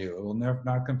revenue. It will never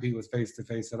not compete with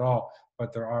face-to-face at all,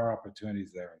 but there are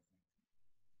opportunities there.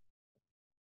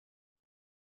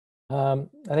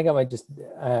 I think I might just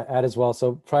add as well.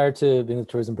 So prior to being with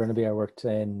Tourism Burnaby, I worked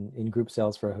in group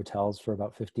sales for hotels for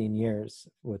about 15 years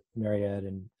with Marriott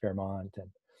and Fairmont and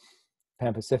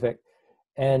Pan Pacific.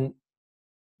 And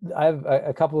I have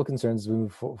a couple of concerns as we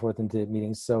move forth into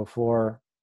meetings. So for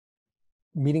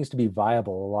meetings to be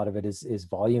viable, a lot of it is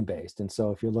volume based. And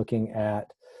so if you're looking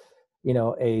at, you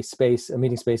know, a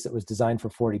meeting space that was designed for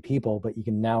 40 people, but you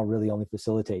can now really only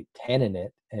facilitate 10 in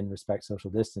it and respect social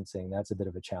distancing, that's a bit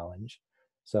of a challenge.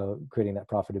 So creating that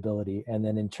profitability. And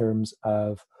then in terms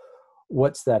of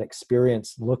what's that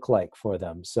experience look like for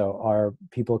them? So are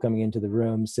people coming into the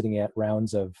room sitting at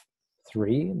rounds of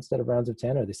 3 instead of rounds of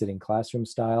 10? Are they sitting classroom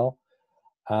style?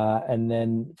 And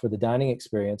then for the dining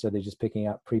experience, are they just picking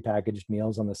up prepackaged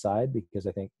meals on the side? Because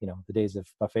I think, you know, the days of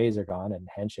buffets are gone and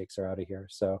handshakes are out of here.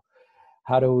 So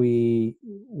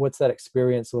what's that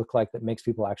experience look like that makes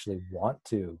people actually want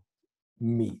to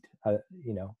meet,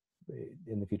 you know,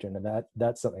 in the future? And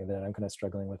that's something that I'm kind of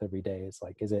struggling with every day. Is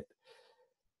like,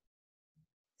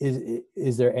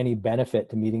 is there any benefit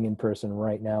to meeting in person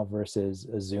right now versus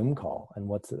a Zoom call? And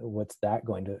what's that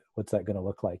going to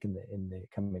look like in the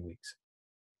coming weeks?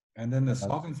 And then the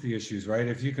solvency issues, right?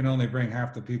 If you can only bring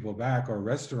half the people back, or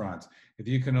restaurants, if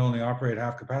you can only operate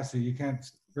half capacity, you can't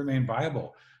remain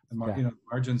viable. You know,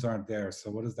 margins aren't there.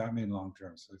 So what does that mean long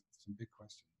term? So it's a big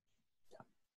question.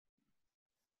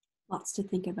 Lots to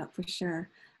think about for sure.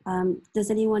 Does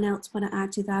anyone else want to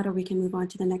add to that, or we can move on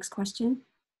to the next question?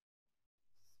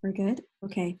 We're good?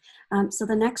 Okay. So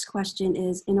the next question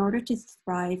is, in order to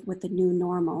thrive with the new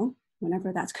normal,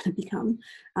 whenever that's going to become,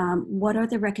 what are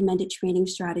the recommended training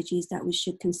strategies that we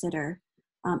should consider,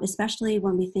 especially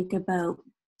when we think about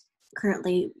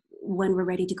currently when we're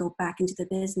ready to go back into the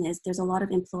business? There's a lot of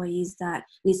employees that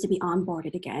needs to be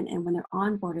onboarded again. And when they're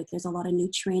onboarded, there's a lot of new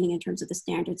training in terms of the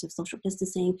standards of social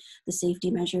distancing, the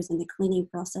safety measures, and the cleaning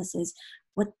processes.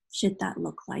 What should that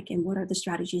look like? And what are the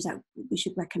strategies that we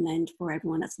should recommend for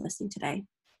everyone that's listening today?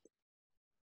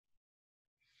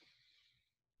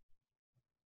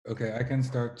 Okay, I can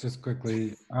start just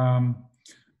quickly.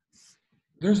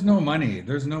 There's no money,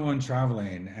 there's no one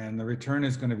traveling, and the return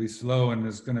is going to be slow, and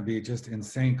there's going to be just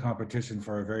insane competition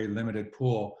for a very limited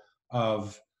pool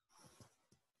of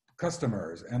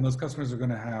customers. And those customers are going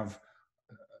to have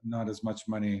not as much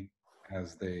money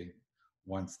as they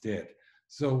once did.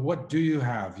 So what do you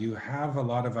have? You have a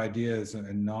lot of ideas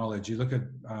and knowledge. You look at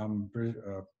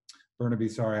Burnaby,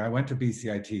 sorry, I went to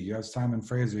BCIT. You have Simon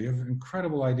Fraser. You have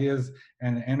incredible ideas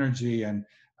and energy and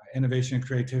innovation and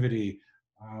creativity.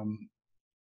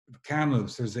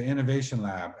 Kamloops, there's the Innovation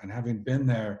Lab, and having been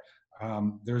there,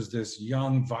 there's this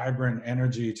young, vibrant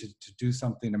energy to do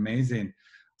something amazing.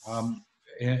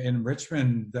 In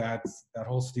Richmond, that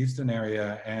whole Steveston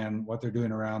area and what they're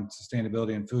doing around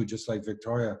sustainability and food, just like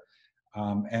Victoria,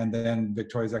 and then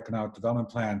Victoria's Economic Development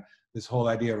Plan, this whole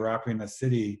idea of wrapping a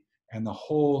city and the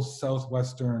whole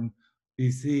southwestern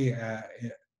BC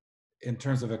in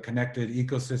terms of a connected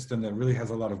ecosystem that really has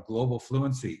a lot of global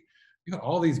fluency. You got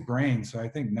all these brains, so I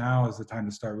think now is the time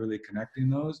to start really connecting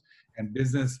those, and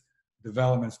business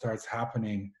development starts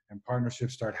happening and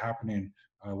partnerships start happening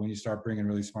when you start bringing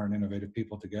really smart and innovative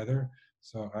people together.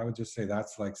 So I would just say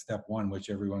that's like step one, which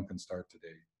everyone can start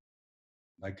today,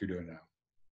 like you're doing now.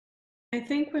 I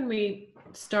think when we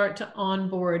start to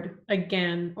onboard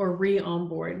again or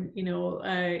re-onboard, you know,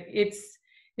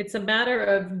 it's a matter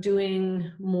of doing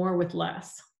more with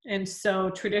less. And so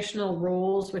traditional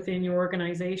roles within your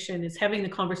organization is having the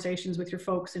conversations with your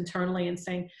folks internally and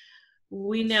saying,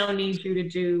 we now need you to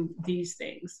do these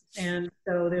things. And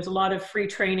so there's a lot of free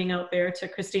training out there, to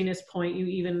Christina's point, you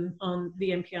even on the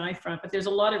MPI front, but there's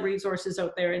a lot of resources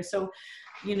out there. And so,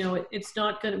 you know,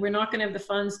 we're not gonna have the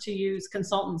funds to use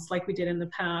consultants like we did in the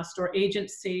past, or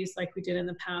agencies like we did in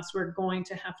the past. We're going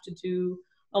to have to do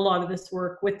a lot of this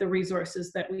work with the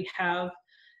resources that we have,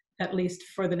 at least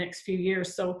for the next few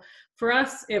years. So for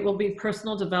us, it will be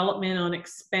personal development on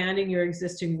expanding your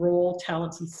existing role,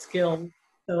 talents, and skills,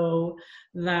 so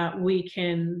that we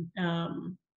can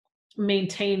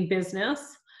maintain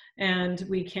business and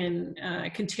we can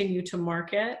continue to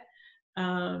market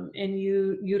and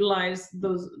you utilize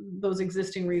those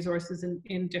existing resources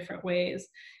in different ways,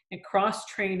 and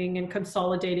cross-training and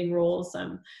consolidating roles.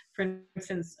 For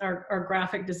instance, our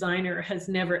graphic designer has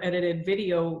never edited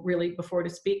video really before to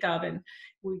speak of, and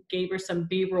we gave her some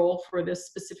B-roll for this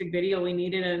specific video we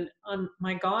needed, and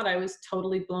my God, I was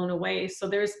totally blown away. So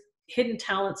there's hidden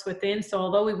talents within. So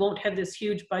although we won't have this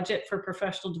huge budget for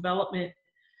professional development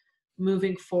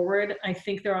moving forward, I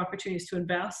think there are opportunities to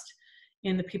invest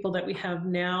in the people that we have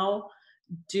now,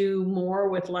 do more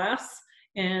with less,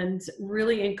 and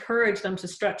really encourage them to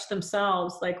stretch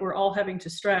themselves, like we're all having to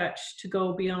stretch, to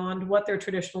go beyond what their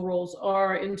traditional roles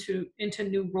are into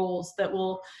new roles that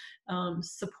will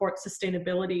support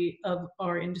sustainability of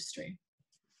our industry.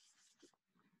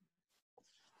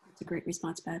 That's a great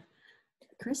response, Bev.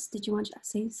 Chris, did you want to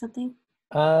say something?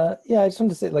 Yeah, I just wanted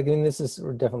to say, like, I mean,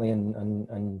 we're definitely in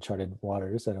uncharted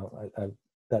waters.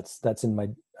 That's in my,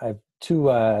 I have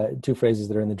two phrases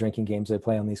that are in the drinking games I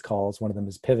play on these calls. One of them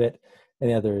is pivot and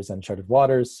the other is uncharted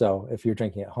waters. So if you're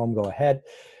drinking at home, go ahead.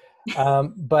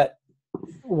 But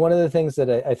one of the things that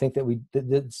I think that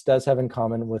this does have in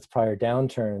common with prior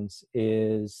downturns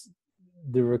is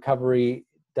the recovery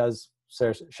does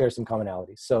share some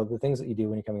commonalities. So the things that you do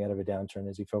when you're coming out of a downturn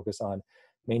is you focus on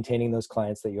maintaining those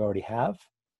clients that you already have,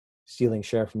 stealing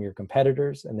share from your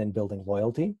competitors, and then building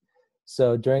loyalty.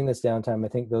 So during this downtime, I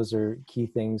think those are key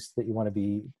things that you want to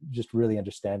be just really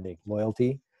understanding: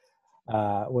 loyalty,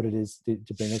 what it is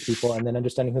to bring those people, and then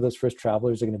understanding who those first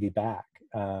travelers are going to be back.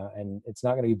 And it's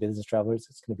not going to be business travelers;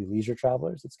 it's going to be leisure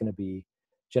travelers. It's going to be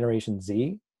Generation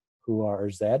Z, who are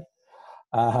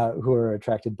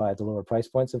attracted by the lower price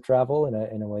points of travel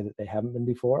in a way that they haven't been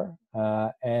before,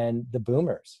 and the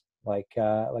boomers, like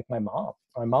my mom.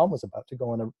 My mom was about to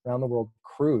go on a round the world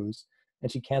cruise,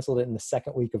 and she canceled it in the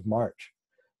second week of March.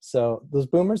 So those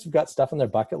boomers have got stuff on their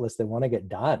bucket list they want to get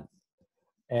done,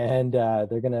 and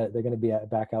they're gonna be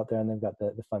back out there, and they've got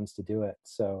the funds to do it.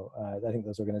 So I think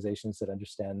those organizations that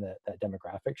understand that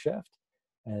demographic shift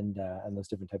and those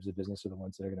different types of business are the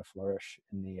ones that are going to flourish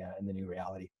in the new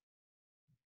reality.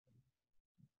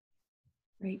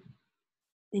 Great,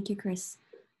 thank you, Chris.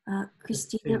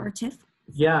 Christina or Tiff?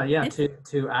 Yeah.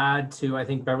 To add to, I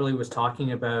think Beverley was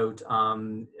talking about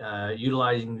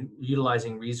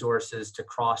utilizing resources to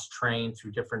cross-train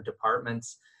through different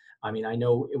departments. I mean, I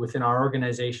know within our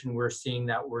organization, we're seeing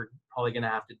that we're probably going to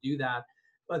have to do that.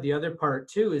 But the other part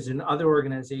too is in other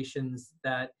organizations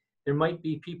that there might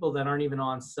be people that aren't even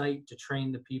on site to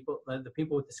train the people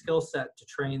with the skill set to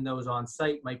train those on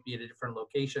site might be at a different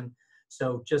location.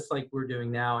 So just like we're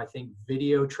doing now, I think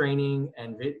video training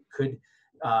could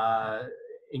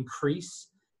increase.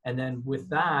 And then with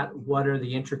that, what are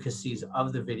the intricacies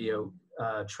of the video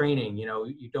training? You know,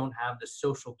 you don't have the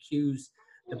social cues,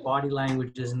 the body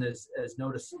language isn't as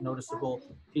noticeable.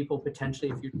 People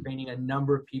potentially, if you're training a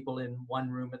number of people in one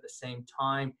room at the same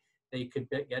time, they could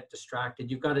get distracted.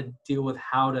 You've got to deal with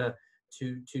how to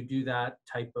do that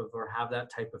type of, or have that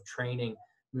type of training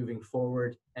moving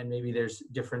forward. And maybe there's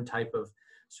different type of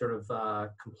sort of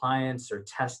compliance or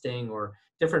testing or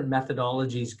different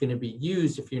methodologies going to be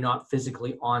used if you're not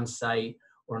physically on site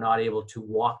or not able to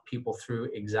walk people through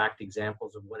exact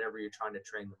examples of whatever you're trying to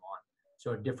train them on.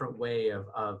 So a different way of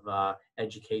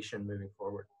education moving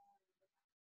forward.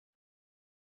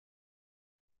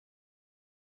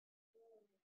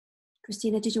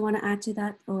 Christina, did you want to add to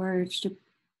that, or should...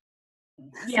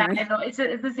 Yeah, Sorry. I know it's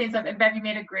the same stuff. And Bev, you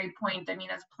made a great point. I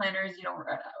mean, as planners, you know,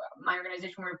 my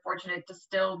organization, we're fortunate to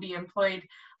still be employed,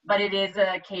 but it is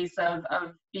a case of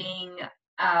being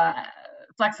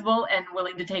flexible and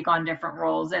willing to take on different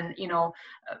roles. And, you know,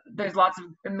 there's lots of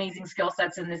amazing skill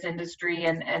sets in this industry,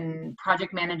 and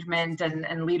project management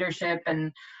and leadership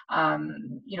and,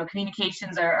 you know,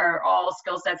 communications are all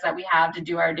skill sets that we have to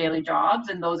do our daily jobs.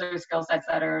 And those are skill sets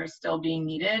that are still being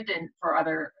needed and for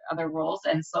other roles.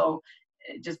 And so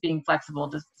just being flexible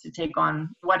just to take on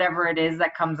whatever it is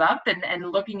that comes up,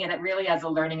 and looking at it really as a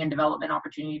learning and development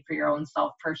opportunity for your own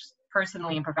self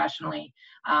personally and professionally,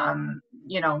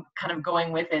 you know, kind of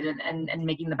going with it and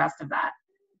making the best of that.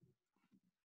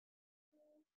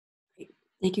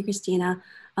 Thank you, Christina.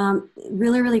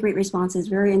 Really, really great responses.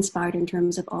 Very inspired in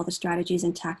terms of all the strategies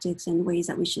and tactics and ways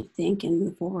that we should think and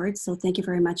move forward. So thank you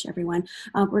very much, everyone.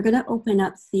 We're going to open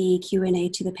up the Q&A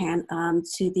to the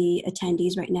to the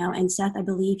attendees right now. And Seth, I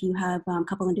believe you have a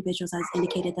couple individuals that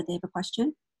indicated that they have a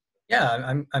question.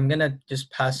 Yeah, I'm gonna just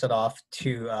pass it off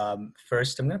to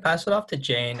first. I'm gonna pass it off to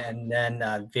Jane, and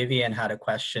then Vivian had a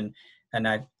question, and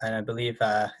I believe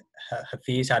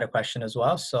Hafiz had a question as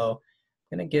well. So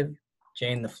I'm gonna give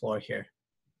Jane the floor here.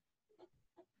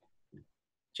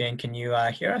 Jane, can you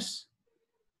hear us?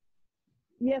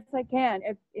 Yes, I can.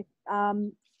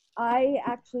 I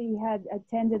actually had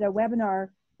attended a webinar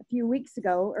a few weeks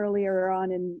ago, earlier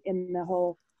on in the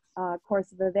whole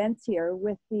course of events here,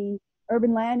 with the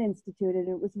Urban Land Institute, and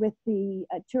it was with the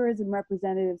tourism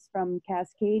representatives from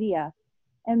Cascadia.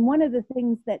 And one of the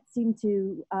things that seemed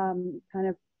to kind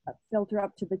of filter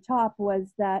up to the top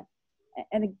was that,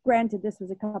 and granted this was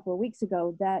a couple of weeks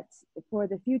ago, that for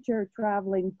the future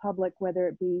traveling public, whether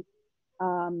it be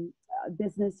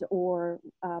business or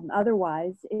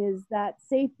otherwise, is that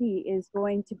safety is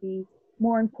going to be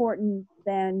more important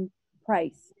than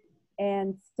price.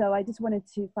 And so I just wanted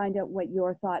to find out what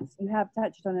your thoughts, you have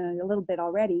touched on it a little bit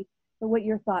already, but what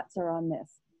your thoughts are on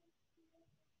this.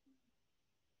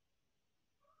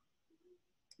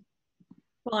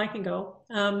 Well, I can go.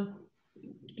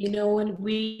 You know, when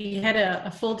we had a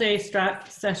full day strat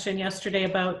session yesterday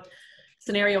about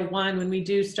scenario one, when we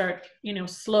do start, you know,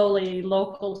 slowly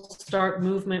local start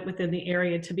movement within the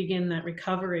area to begin that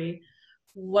recovery,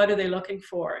 what are they looking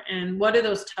for? And what are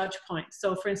those touch points?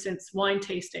 So for instance, wine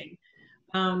tasting.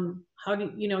 How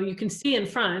do you know, you can see in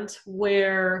front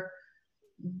where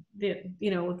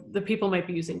the people might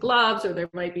be using gloves, or there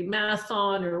might be masks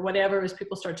on, or whatever, as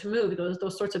people start to move,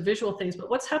 those sorts of visual things. But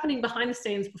what's happening behind the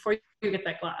scenes before you get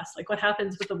that glass? Like what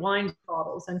happens with the wine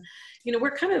bottles? And, you know,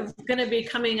 we're kind of going to be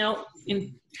coming out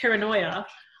in paranoia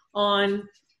on,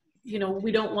 you know,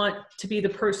 we don't want to be the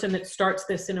person that starts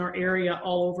this in our area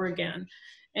all over again.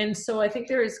 And so I think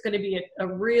there is going to be a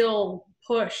real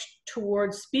push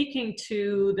towards speaking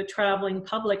to the traveling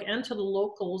public and to the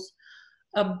locals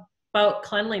about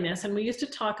cleanliness. And we used to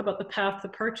talk about the path to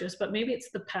purchase, but maybe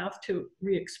it's the path to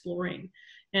re-exploring.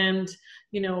 And,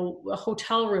 you know, a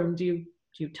hotel room, do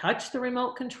you touch the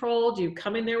remote control? Do you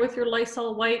come in there with your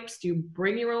Lysol wipes? Do you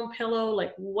bring your own pillow?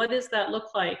 Like, what does that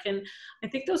look like? And I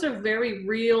think those are very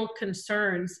real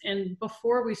concerns. And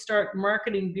before we start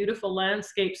marketing beautiful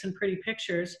landscapes and pretty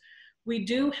pictures, we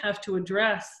do have to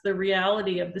address the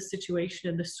reality of the situation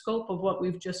and the scope of what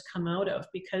we've just come out of,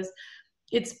 because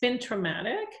it's been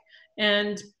traumatic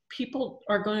and people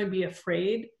are going to be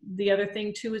afraid. The other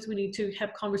thing too is we need to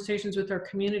have conversations with our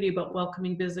community about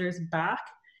welcoming visitors back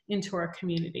into our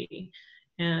community,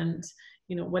 and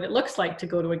you know what it looks like to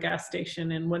go to a gas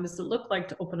station, and what does it look like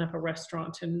to open up a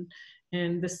restaurant,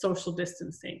 and the social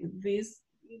distancing.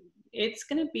 It's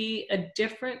going to be a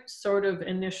different sort of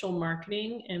initial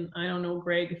marketing. And I don't know,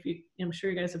 Greg, I'm sure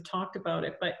you guys have talked about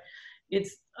it, but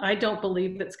I don't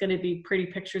believe it's going to be pretty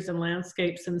pictures and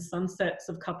landscapes and sunsets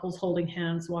of couples holding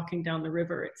hands walking down the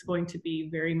river. It's going to be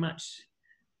very much,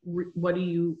 what are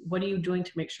you doing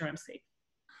to make sure I'm safe?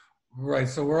 Right.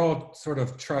 So we're all sort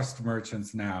of trust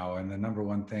merchants now. And the number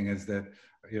one thing is that,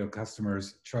 you know,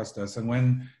 customers trust us. And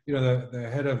when, you know, the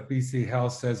head of BC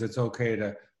Health says it's okay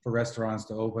for restaurants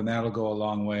to open, that'll go a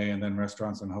long way. And then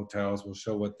restaurants and hotels will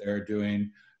show what they're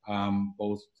doing,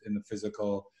 both in the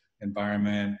physical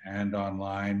environment and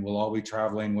online. We'll all be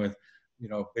traveling with, you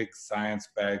know, big science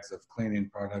bags of cleaning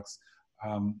products,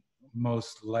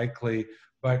 most likely.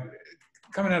 But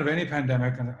coming out of any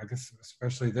pandemic, and I guess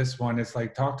especially this one, it's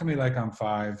like, talk to me like I'm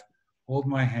 5, hold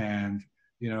my hand.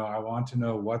 You know, I want to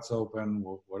know what's open,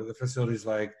 what are the facilities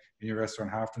like in your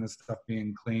restaurant, how often is stuff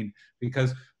being cleaned?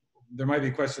 Because there might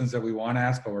be questions that we want to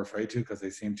ask, but we're afraid to because they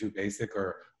seem too basic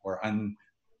or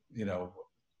you know,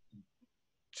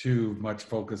 too much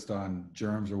focused on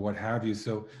germs or what have you.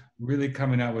 So really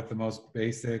coming out with the most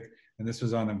basic, and this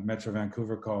was on the Metro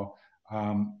Vancouver call,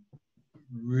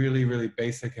 really, really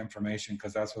basic information,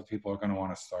 because that's what people are going to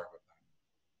want to start with.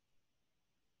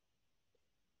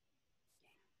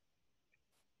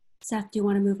 Seth, do you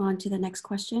want to move on to the next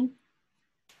question?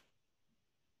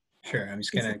 Sure. I'm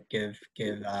just gonna give.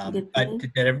 Did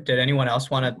anyone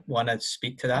else want to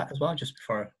speak to that as well, just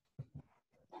before?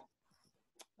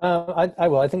 I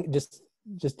will. I think just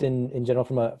in general,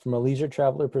 from a leisure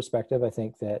traveler perspective, I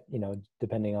think that, you know,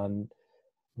 depending on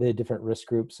the different risk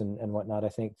groups and whatnot, I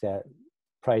think that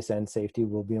price and safety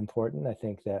will be important. I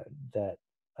think that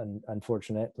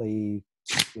unfortunately,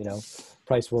 you know,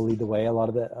 price will lead the way a lot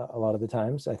of the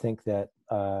times. I think that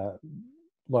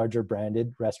larger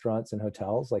branded restaurants and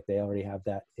hotels, like, they already have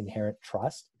that inherent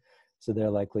trust, so they're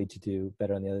likely to do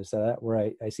better on the other side of that.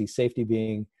 Where I see safety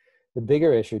being the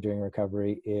bigger issue during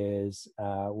recovery is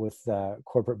with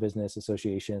corporate business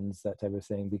associations, that type of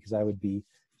thing, because I would be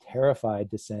terrified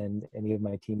to send any of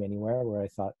my team anywhere where I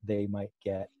thought they might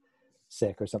get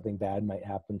sick or something bad might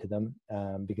happen to them,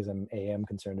 because I'm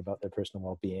concerned about their personal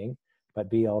well-being, but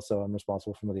B, also I'm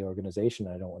responsible for the organization.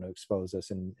 I don't want to expose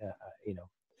us and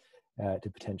to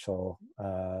potential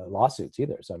lawsuits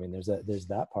either. So I mean, there's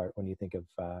that part when you think of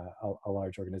a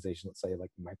large organization, let's say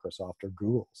like Microsoft or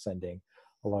Google, sending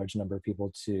a large number of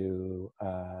people to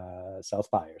South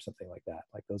by or something like that.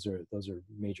 Like, those are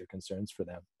major concerns for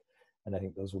them, and I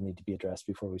think those will need to be addressed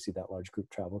before we see that large group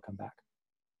travel come back.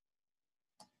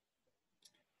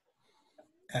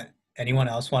 Anyone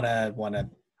else want to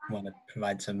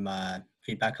provide some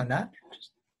feedback on that?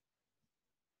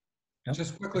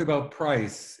 Just quickly about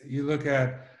price. You look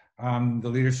at the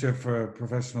leadership for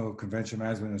Professional Convention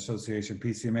Management Association,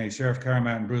 PCMA, Sheriff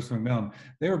Karamat and Bruce McMillan.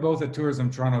 They were both at Tourism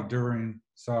Toronto during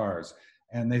SARS,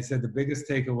 and they said the biggest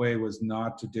takeaway was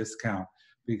not to discount,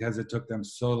 because it took them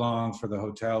so long for the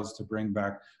hotels to bring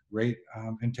back rate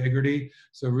integrity.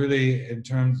 So really, in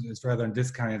terms, it's rather than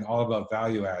discounting, all about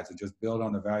value adds, and just build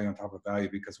on the value on top of value,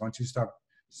 because once you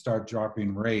start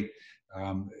dropping rate,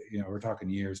 you know, we're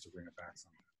talking years to bring it back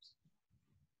sometimes.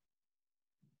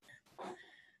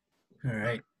 All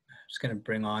right, I'm just going to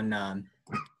bring on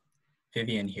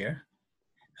Vivian here.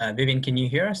 Vivian, can you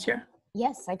hear us here?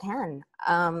 Yes, I can.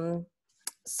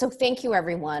 So thank you,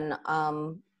 everyone.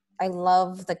 I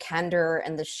love the candor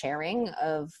and the sharing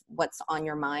of what's on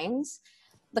your minds.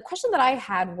 The question that I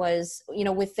had was, you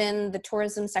know, within the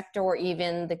tourism sector or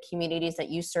even the communities that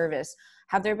you service,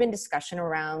 have there been discussion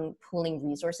around pooling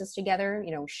resources together,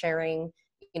 you know, sharing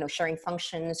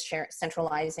functions,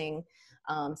 centralizing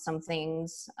some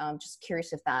things? Just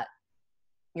curious if that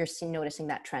you're noticing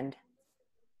that trend.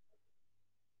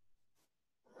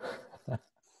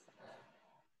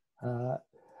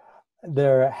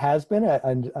 There has been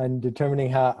on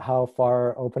determining how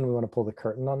far open we want to pull the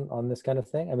curtain on this kind of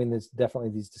thing. I mean, there's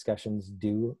definitely these discussions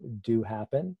do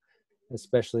happen,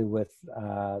 especially with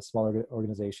smaller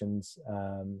organizations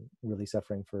really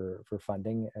suffering for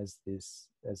funding as this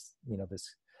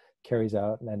carries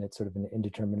out, and it's sort of an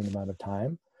indeterminate amount of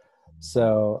time.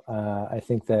 So I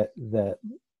think that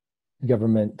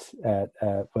government at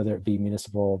whether it be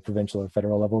municipal, provincial, or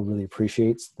federal level really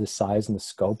appreciates the size and the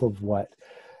scope of what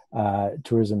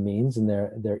tourism means, and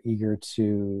they're eager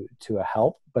to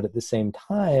help. But at the same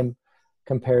time,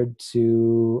 compared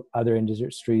to other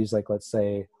industries, like, let's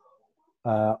say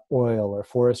oil or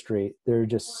forestry, there are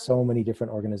just so many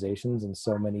different organizations and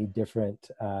so many different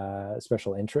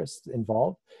special interests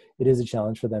involved. It is a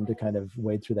challenge for them to kind of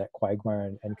wade through that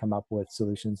quagmire and come up with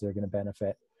solutions that are going to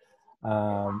benefit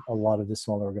a lot of the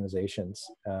smaller organizations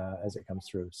as it comes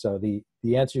through. So the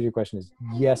answer to your question is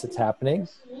yes, it's happening.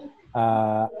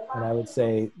 And I would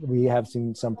say we have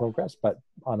seen some progress, but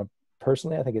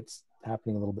personally, I think it's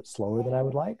happening a little bit slower than I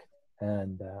would like.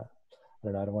 And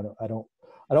I don't know, I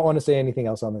don't want to say anything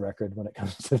else on the record when it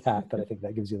comes to that, but I think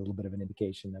that gives you a little bit of an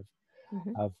indication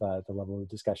of the level of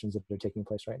discussions that are taking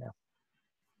place right now.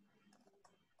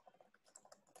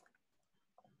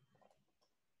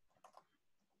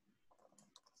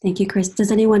 Thank you, Chris.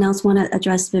 Does anyone else want to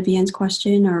address Vivian's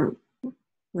question, or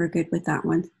we're good with that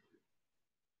one?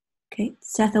 Okay,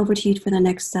 Seth, over to you for the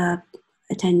next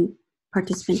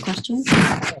participant questions.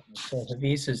 So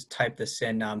Haviz has typed this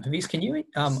in. Haviz, can you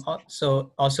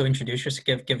also introduce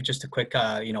yourself, give just a quick,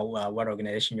 what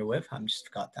organization you're with? Just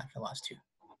forgot that for the last two.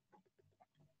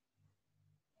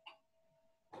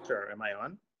 Sure, am I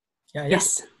on? Yeah.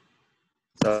 Yes.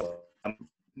 So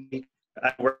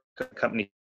I work at a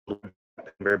company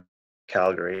in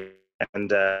Calgary,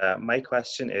 and my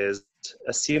question is,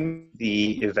 assume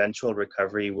the eventual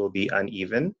recovery will be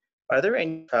uneven, are there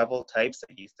any travel types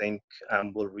that you think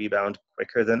will rebound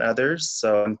quicker than others?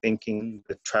 So I'm thinking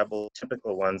the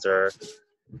typical ones are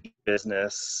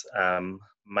business,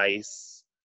 MICE,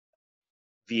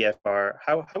 VFR.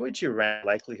 How would you rank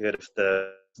likelihood of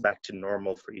the back to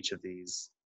normal for each of these?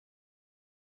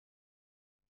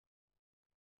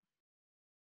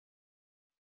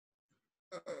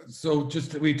 So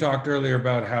we talked earlier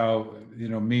about how,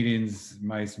 meetings,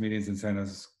 MICE meetings,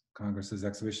 incentives, congresses,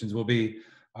 exhibitions will be,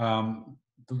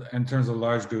 in terms of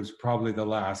large groups, probably the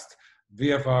last.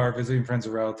 VFR, visiting friends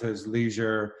and relatives,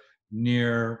 leisure,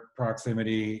 near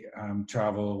proximity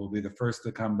travel will be the first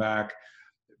to come back.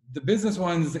 The business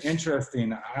one's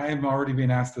interesting. I'm already being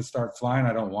asked to start flying.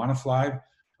 I don't want to fly,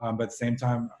 but at the same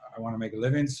time, I want to make a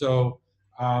living. So,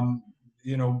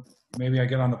 maybe I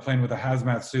get on the plane with a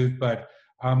hazmat suit, but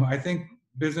I think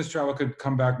business travel could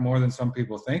come back more than some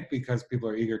people think because people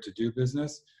are eager to do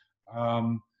business.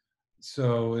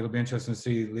 So it'll be interesting to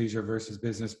see leisure versus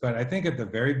business. But I think at the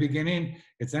very beginning,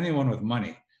 it's anyone with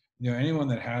money. Anyone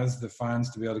that has the funds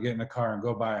to be able to get in a car and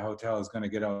go buy a hotel is going to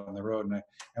get out on the road.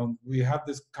 And we have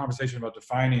this conversation about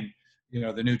defining,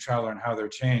 the new traveler and how they're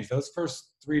changed. Those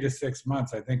first 3 to 6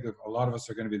 months, I think a lot of us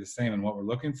are going to be the same in what we're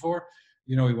looking for.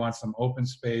 We want some open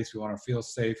space. We want to feel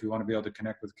safe. We want to be able to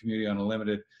connect with the community on a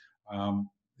limited,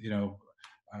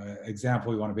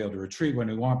 example. We want to be able to retreat when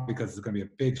we want because there's going to be a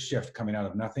big shift coming out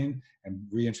of nothing and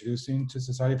reintroducing to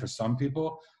society for some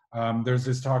people. There's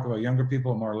this talk about younger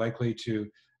people more likely to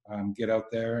get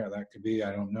out there. That could be,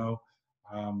 I don't know.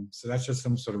 So that's just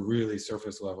some sort of really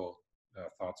surface level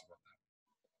thoughts about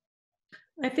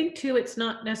that. I think too, it's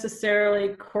not necessarily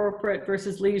corporate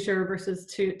versus leisure versus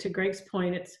to Greg's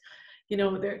point. It's,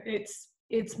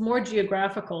 it's more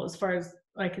geographical as far as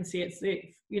I can see. It's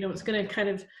going to kind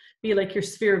of be like your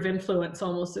sphere of influence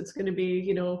almost. It's going to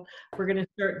be, we're going to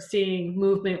start seeing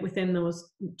movement within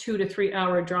those 2 to 3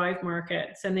 hour drive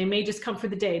markets, and they may just come for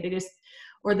the day.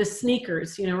 Or the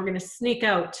sneakers, we're going to sneak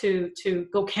out to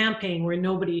go camping where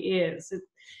nobody is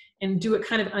and do it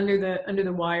kind of under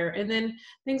the wire. And then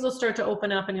things will start to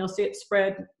open up and you'll see it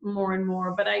spread more and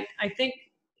more. But I think,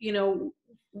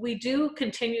 we do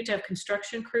continue to have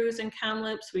construction crews in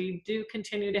Kamloops. We do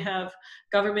continue to have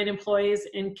government employees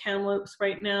in Kamloops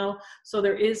right now. So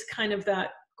there is kind of that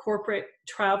corporate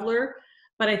traveler.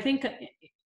 But I think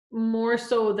more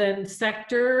so than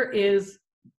sector is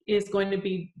going to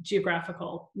be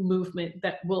geographical movement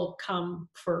that will come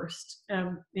first.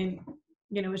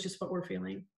 It's just what we're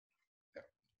feeling.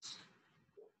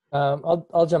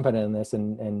 I'll jump in on this,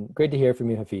 and great to hear from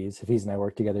you, Hafiz. Hafiz and I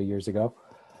worked together years ago.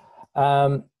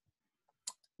 From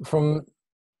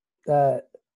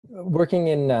working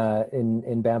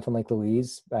in Banff and Lake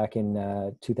Louise back in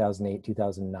 2008,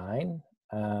 2009,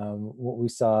 what we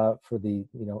saw for the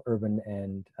urban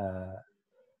and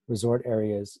resort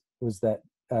areas was that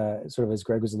sort of as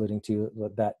Greg was alluding to,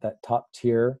 that top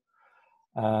tier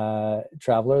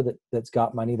traveler that's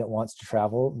got money that wants to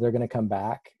travel, they're going to come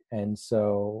back. And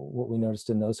so what we noticed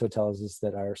in those hotels is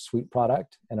that our suite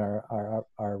product and our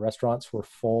restaurants were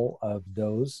full of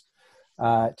those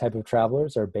type of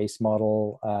travelers. Our base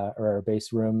model or our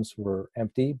base rooms were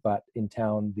empty, but in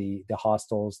town, the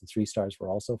hostels, the 3 stars were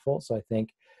also full. So I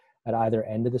think at either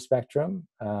end of the spectrum,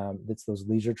 it's those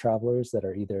leisure travelers that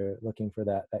are either looking for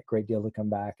that great deal to come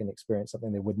back and experience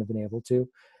something they wouldn't have been able to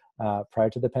prior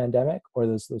to the pandemic, or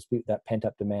those people, that pent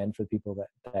up demand for people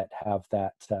that have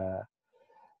that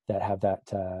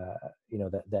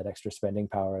that extra spending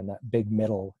power, and that big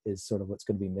middle is sort of what's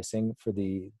going to be missing for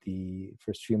the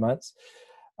first few months.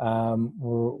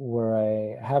 Where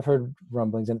I have heard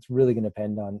rumblings, and it's really going to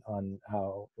depend on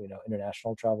how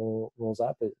international travel rolls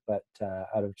up, but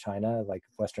out of China, like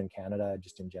Western Canada,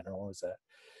 just in general,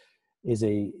 is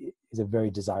a very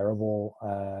desirable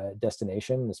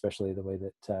destination, especially the way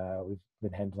that we've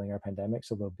been handling our pandemic.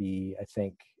 So there'll be, I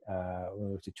think, when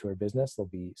we move to tour business, there'll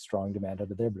be strong demand out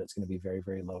of there, but it's going to be very,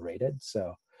 very low rated.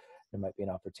 So there might be an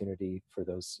opportunity for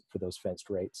those fenced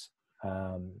rates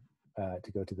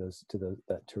to go to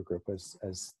that tour group as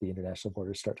the international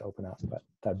borders start to open up. But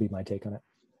that'd be my take on it.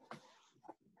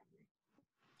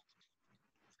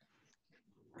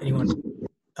 Anyone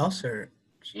else? Or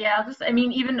yeah,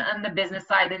 even on the business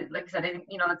side, like I said, I think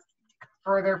it's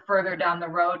further down the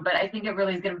road. But I think it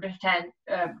really is going to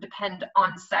depend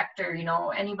on sector. You know,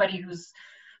 anybody who's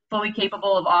fully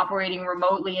capable of operating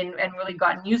remotely and really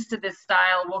gotten used to this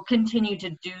style will continue to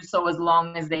do so as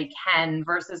long as they can,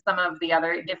 versus some of the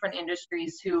other different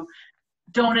industries who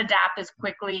don't adapt as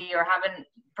quickly or haven't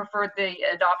preferred the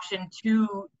adoption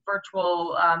to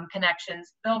virtual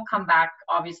connections. They'll come back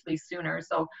obviously sooner.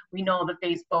 So we know the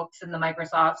Facebooks and the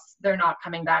Microsofts, they're not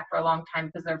coming back for a long time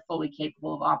because they're fully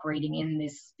capable of operating in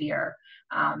this sphere,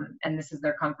 and this is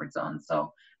their comfort zone.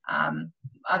 So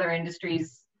other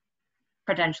industries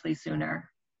potentially sooner.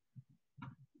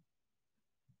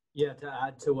 Yeah, to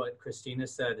add to what Christina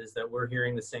said is that we're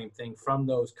hearing the same thing from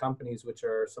those companies, which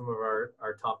are some of our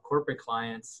top corporate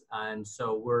clients. And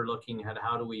so we're looking at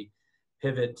how do we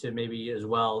pivot to maybe as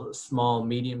well small,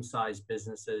 medium-sized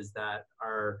businesses that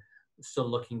are still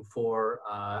looking for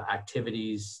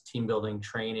activities, team building,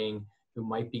 training, who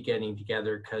might be getting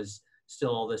together, because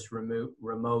still all this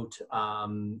remote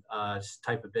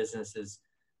type of business is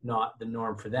not the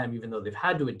norm for them, even though they've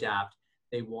had to adapt.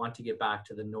 They want to get back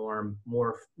to the norm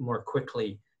more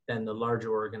quickly than the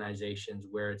larger organizations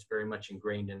where it's very much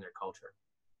ingrained in their culture.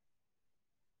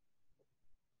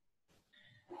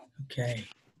 Okay,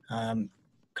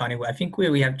 Connie, I think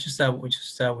we have we're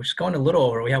just going a little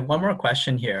over. We have one more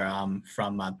question here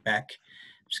from Beck.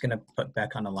 I'm just gonna put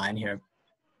Beck on the line here.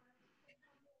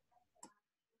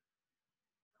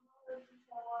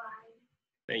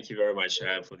 Thank you very much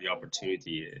for the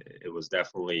opportunity. It was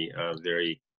definitely a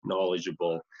very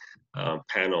knowledgeable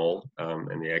panel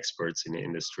and the experts in the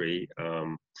industry,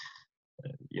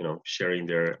 you know, sharing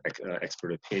their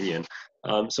expert opinion.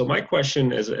 So my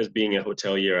question, as being a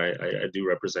hotelier, I do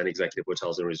represent Executive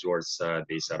Hotels and Resorts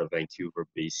based out of Vancouver,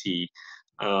 BC.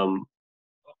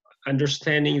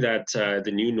 Understanding that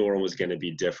the new norm was going to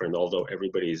be different, although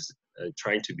everybody's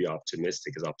trying to be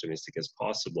optimistic as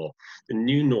possible, the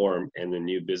new norm and the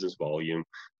new business volume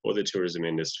for the tourism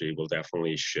industry will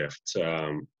definitely shift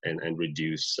and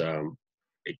reduce.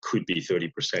 It could be 30%,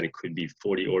 it could be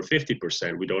 40 or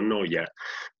 50%. We don't know yet.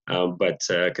 But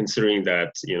considering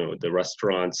that, you know, the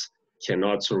restaurants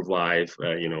cannot survive,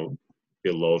 you know,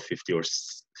 below 50 or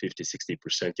 50,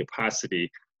 60% capacity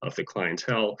of the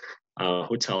clientele,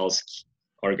 hotels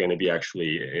are going to be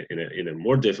actually in a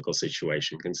more difficult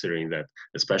situation, considering that,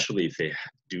 especially if they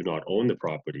do not own the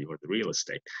property or the real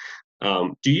estate.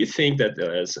 Do you think that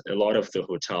as a lot of the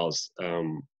hotels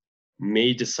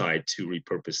may decide to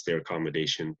repurpose their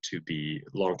accommodation to be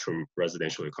long-term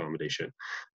residential accommodation,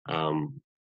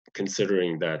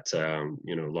 considering that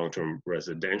you know, long-term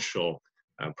residential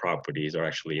properties are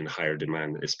actually in higher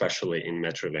demand, especially in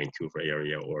Metro Vancouver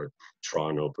area or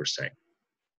Toronto per se?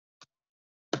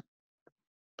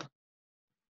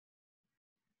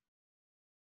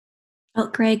 Oh,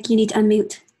 Greg, you need to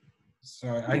unmute.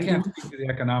 So I can't speak to the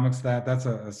economics of that. That's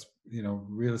a you know,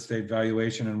 real estate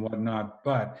valuation and whatnot.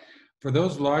 But for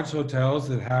those large hotels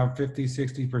that have 50,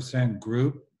 60%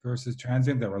 group versus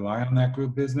transient that rely on that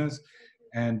group business,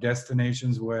 and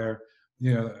destinations where,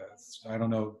 you know, I don't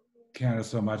know Canada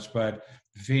so much, but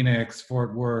Phoenix,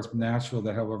 Fort Worth, Nashville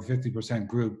that have over 50%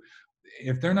 group,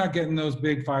 if they're not getting those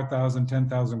big 5,000,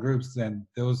 10,000 groups, then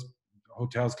those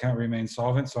hotels can't remain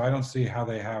solvent. So I don't see how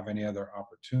they have any other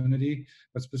opportunity.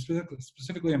 But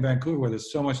specifically in Vancouver, where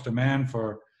there's so much demand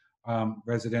for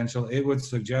residential, it would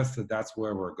suggest that that's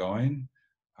where we're going,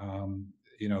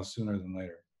 you know, sooner than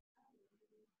later.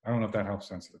 I don't know if that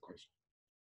helps answer the question.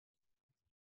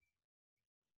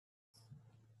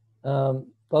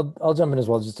 I'll jump in as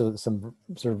well, just to some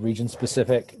sort of region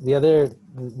specific. The other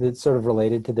that's sort of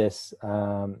related to this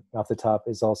off the top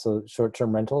is also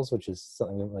short-term rentals, which is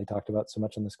something we haven't really talked about so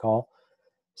much on this call.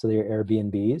 So they're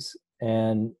Airbnbs.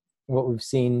 And what we've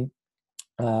seen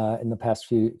in the past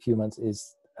few months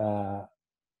is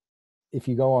if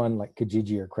you go on like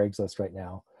Kijiji or Craigslist right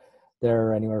now, there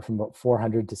are anywhere from about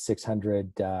 400 to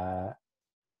 600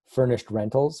 furnished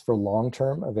rentals for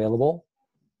long-term available,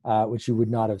 which you would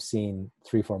not have seen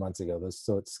 3-4 months ago.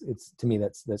 So it's to me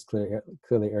that's clearly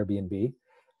Airbnb.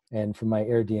 And from my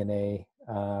AirDNA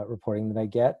reporting that I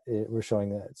get, we're showing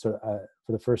that sort of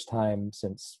for the first time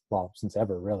since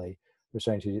ever really, we're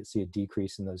starting to see a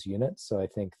decrease in those units. So I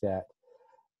think that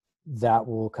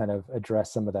will kind of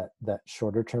address some of that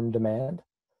shorter term demand.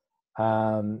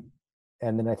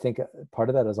 And then I think part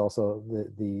of that is also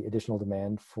the additional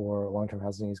demand for long-term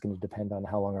housing is going to depend on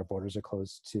how long our borders are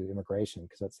closed to immigration,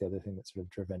 because that's the other thing that's sort of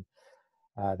driven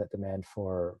that demand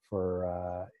for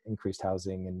increased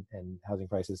housing and housing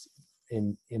prices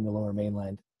in the Lower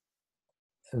Mainland.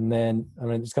 And then, I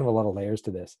mean, there's kind of a lot of layers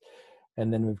to this.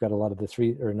 And then we've got a lot of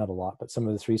the not a lot, but some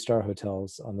of the 3-star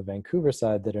hotels on the Vancouver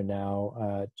side that are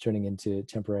now turning into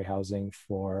temporary housing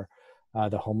for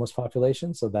the homeless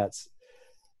population. So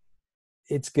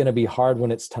it's going to be hard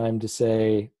when it's time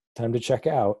to check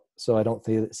out. So I don't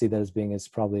see that as being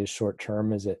probably as short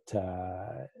term as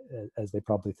as they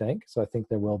probably think. So I think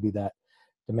there will be that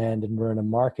demand, and we're in a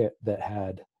market that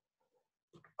had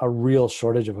a real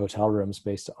shortage of hotel rooms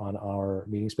based on our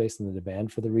meeting space and the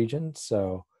demand for the region.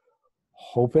 So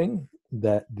hoping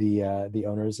that the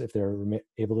owners, if they're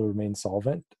able to remain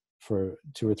solvent for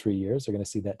 2 or 3 years, are going to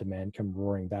see that demand come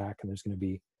roaring back, and there's going to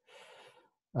be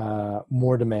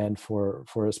more demand for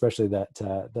especially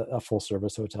a full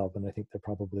service hotel than I think there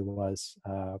probably was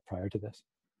prior to this.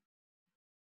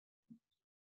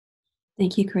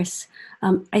 Thank you, Chris.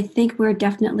 I think we're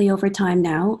definitely over time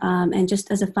now. And just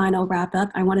as a final wrap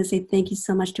up, I want to say thank you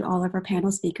so much to all of our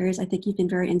panel speakers. I think you've been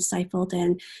very insightful,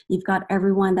 and you've got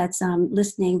everyone that's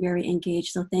listening very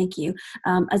engaged. So thank you.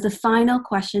 As a final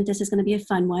question, this is going to be a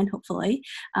fun one, hopefully.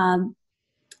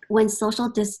 When social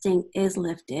distancing is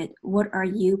lifted, what are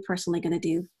you personally going to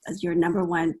do as your number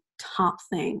one top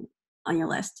thing on your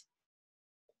list?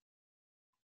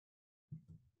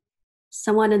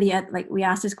 Someone we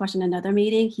asked this question in another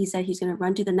meeting. He said he's going to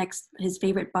run to his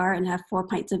favorite bar and have 4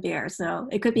 pints of beer. So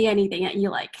it could be anything that you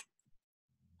like.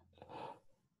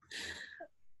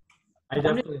 I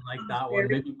definitely like that one.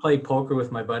 Maybe play poker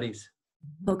with my buddies.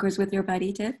 Poker's with your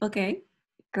buddy, Tiff. Okay.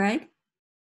 Greg?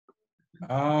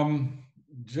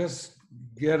 Just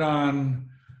get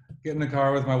in the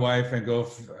car with my wife and go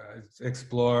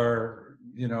explore,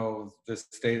 the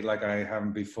state like I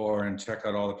haven't before, and check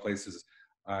out all the places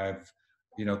I've,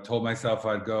 told myself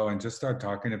I'd go, and just start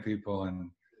talking to people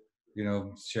and,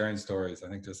 sharing stories. I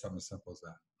think just something as simple as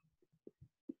that.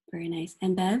 Very nice.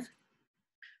 And Bev?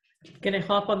 Gonna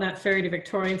hop on that ferry to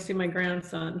Victoria and see my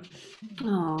grandson.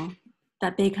 Oh,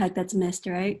 that big hug that's missed,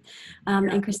 right? Yeah.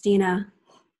 And Christina?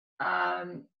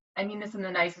 I mean this in the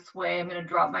nicest way. I'm going to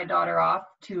drop my daughter off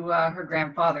to her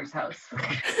grandfather's house.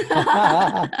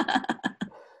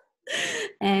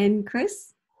 And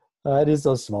Chris? It is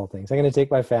those small things. I'm going to take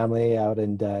my family out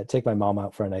and take my mom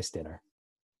out for a nice dinner.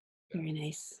 Very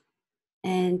nice.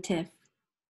 And Tiff?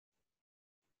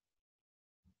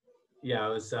 Yeah,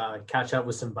 it was catch up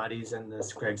with some buddies, and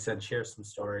as Greg said, share some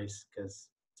stories, because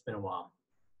it's been a while.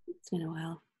 It's been a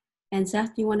while. And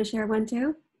Seth, do you want to share one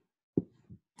too?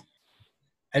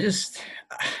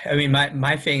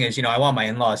 My thing is, I want my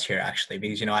in-laws here actually,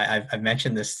 because, I've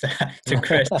mentioned this to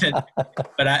Chris,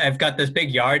 but I've got this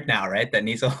big yard now, right? That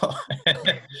needs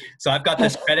so I've got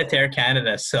this Credit Air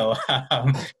Canada. So,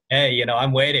 hey,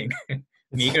 I'm waiting, I'm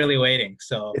eagerly waiting.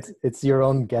 So it's your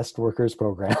own guest workers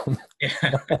program.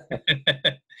 Yeah.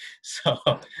 So,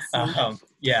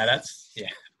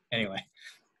 anyway.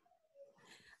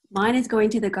 Mine is going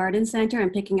to the garden center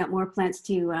and picking up more plants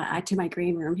to add to my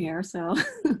green room here. So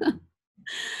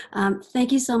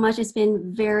thank you so much. It's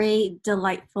been very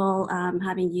delightful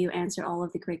having you answer all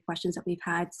of the great questions that we've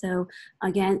had. So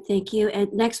again, thank you.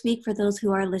 And next week, for those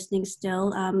who are listening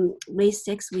still, May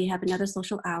 6th, we have another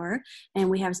social hour, and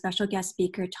we have a special guest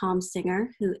speaker, Tom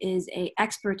Singer, who is an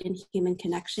expert in human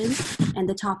connections. And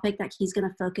the topic that he's going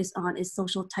to focus on is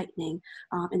social tightening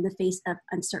in the face of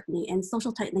uncertainty. And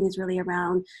social tightening is really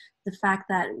around the fact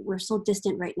that we're so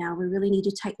distant right now. We really need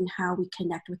to tighten how we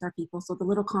connect with our people. So the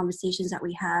little conversations that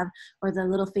we have, or the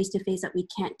little face-to-face that we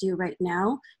can't do right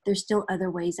now, there's still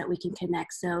other ways that we can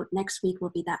connect. So next week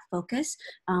will be that focus.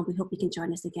 We hope you can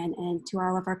join us again. And to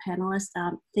all of our panelists,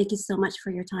 thank you so much for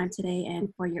your time today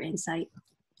and for your insight.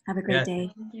 Have a great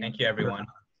day. Thank you, everyone.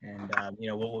 And,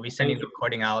 we'll be sending the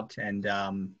recording out, and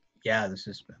this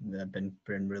has been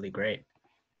really great.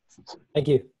 Thank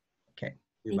you. Okay.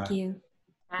 Thank you.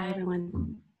 Bye,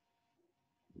 everyone.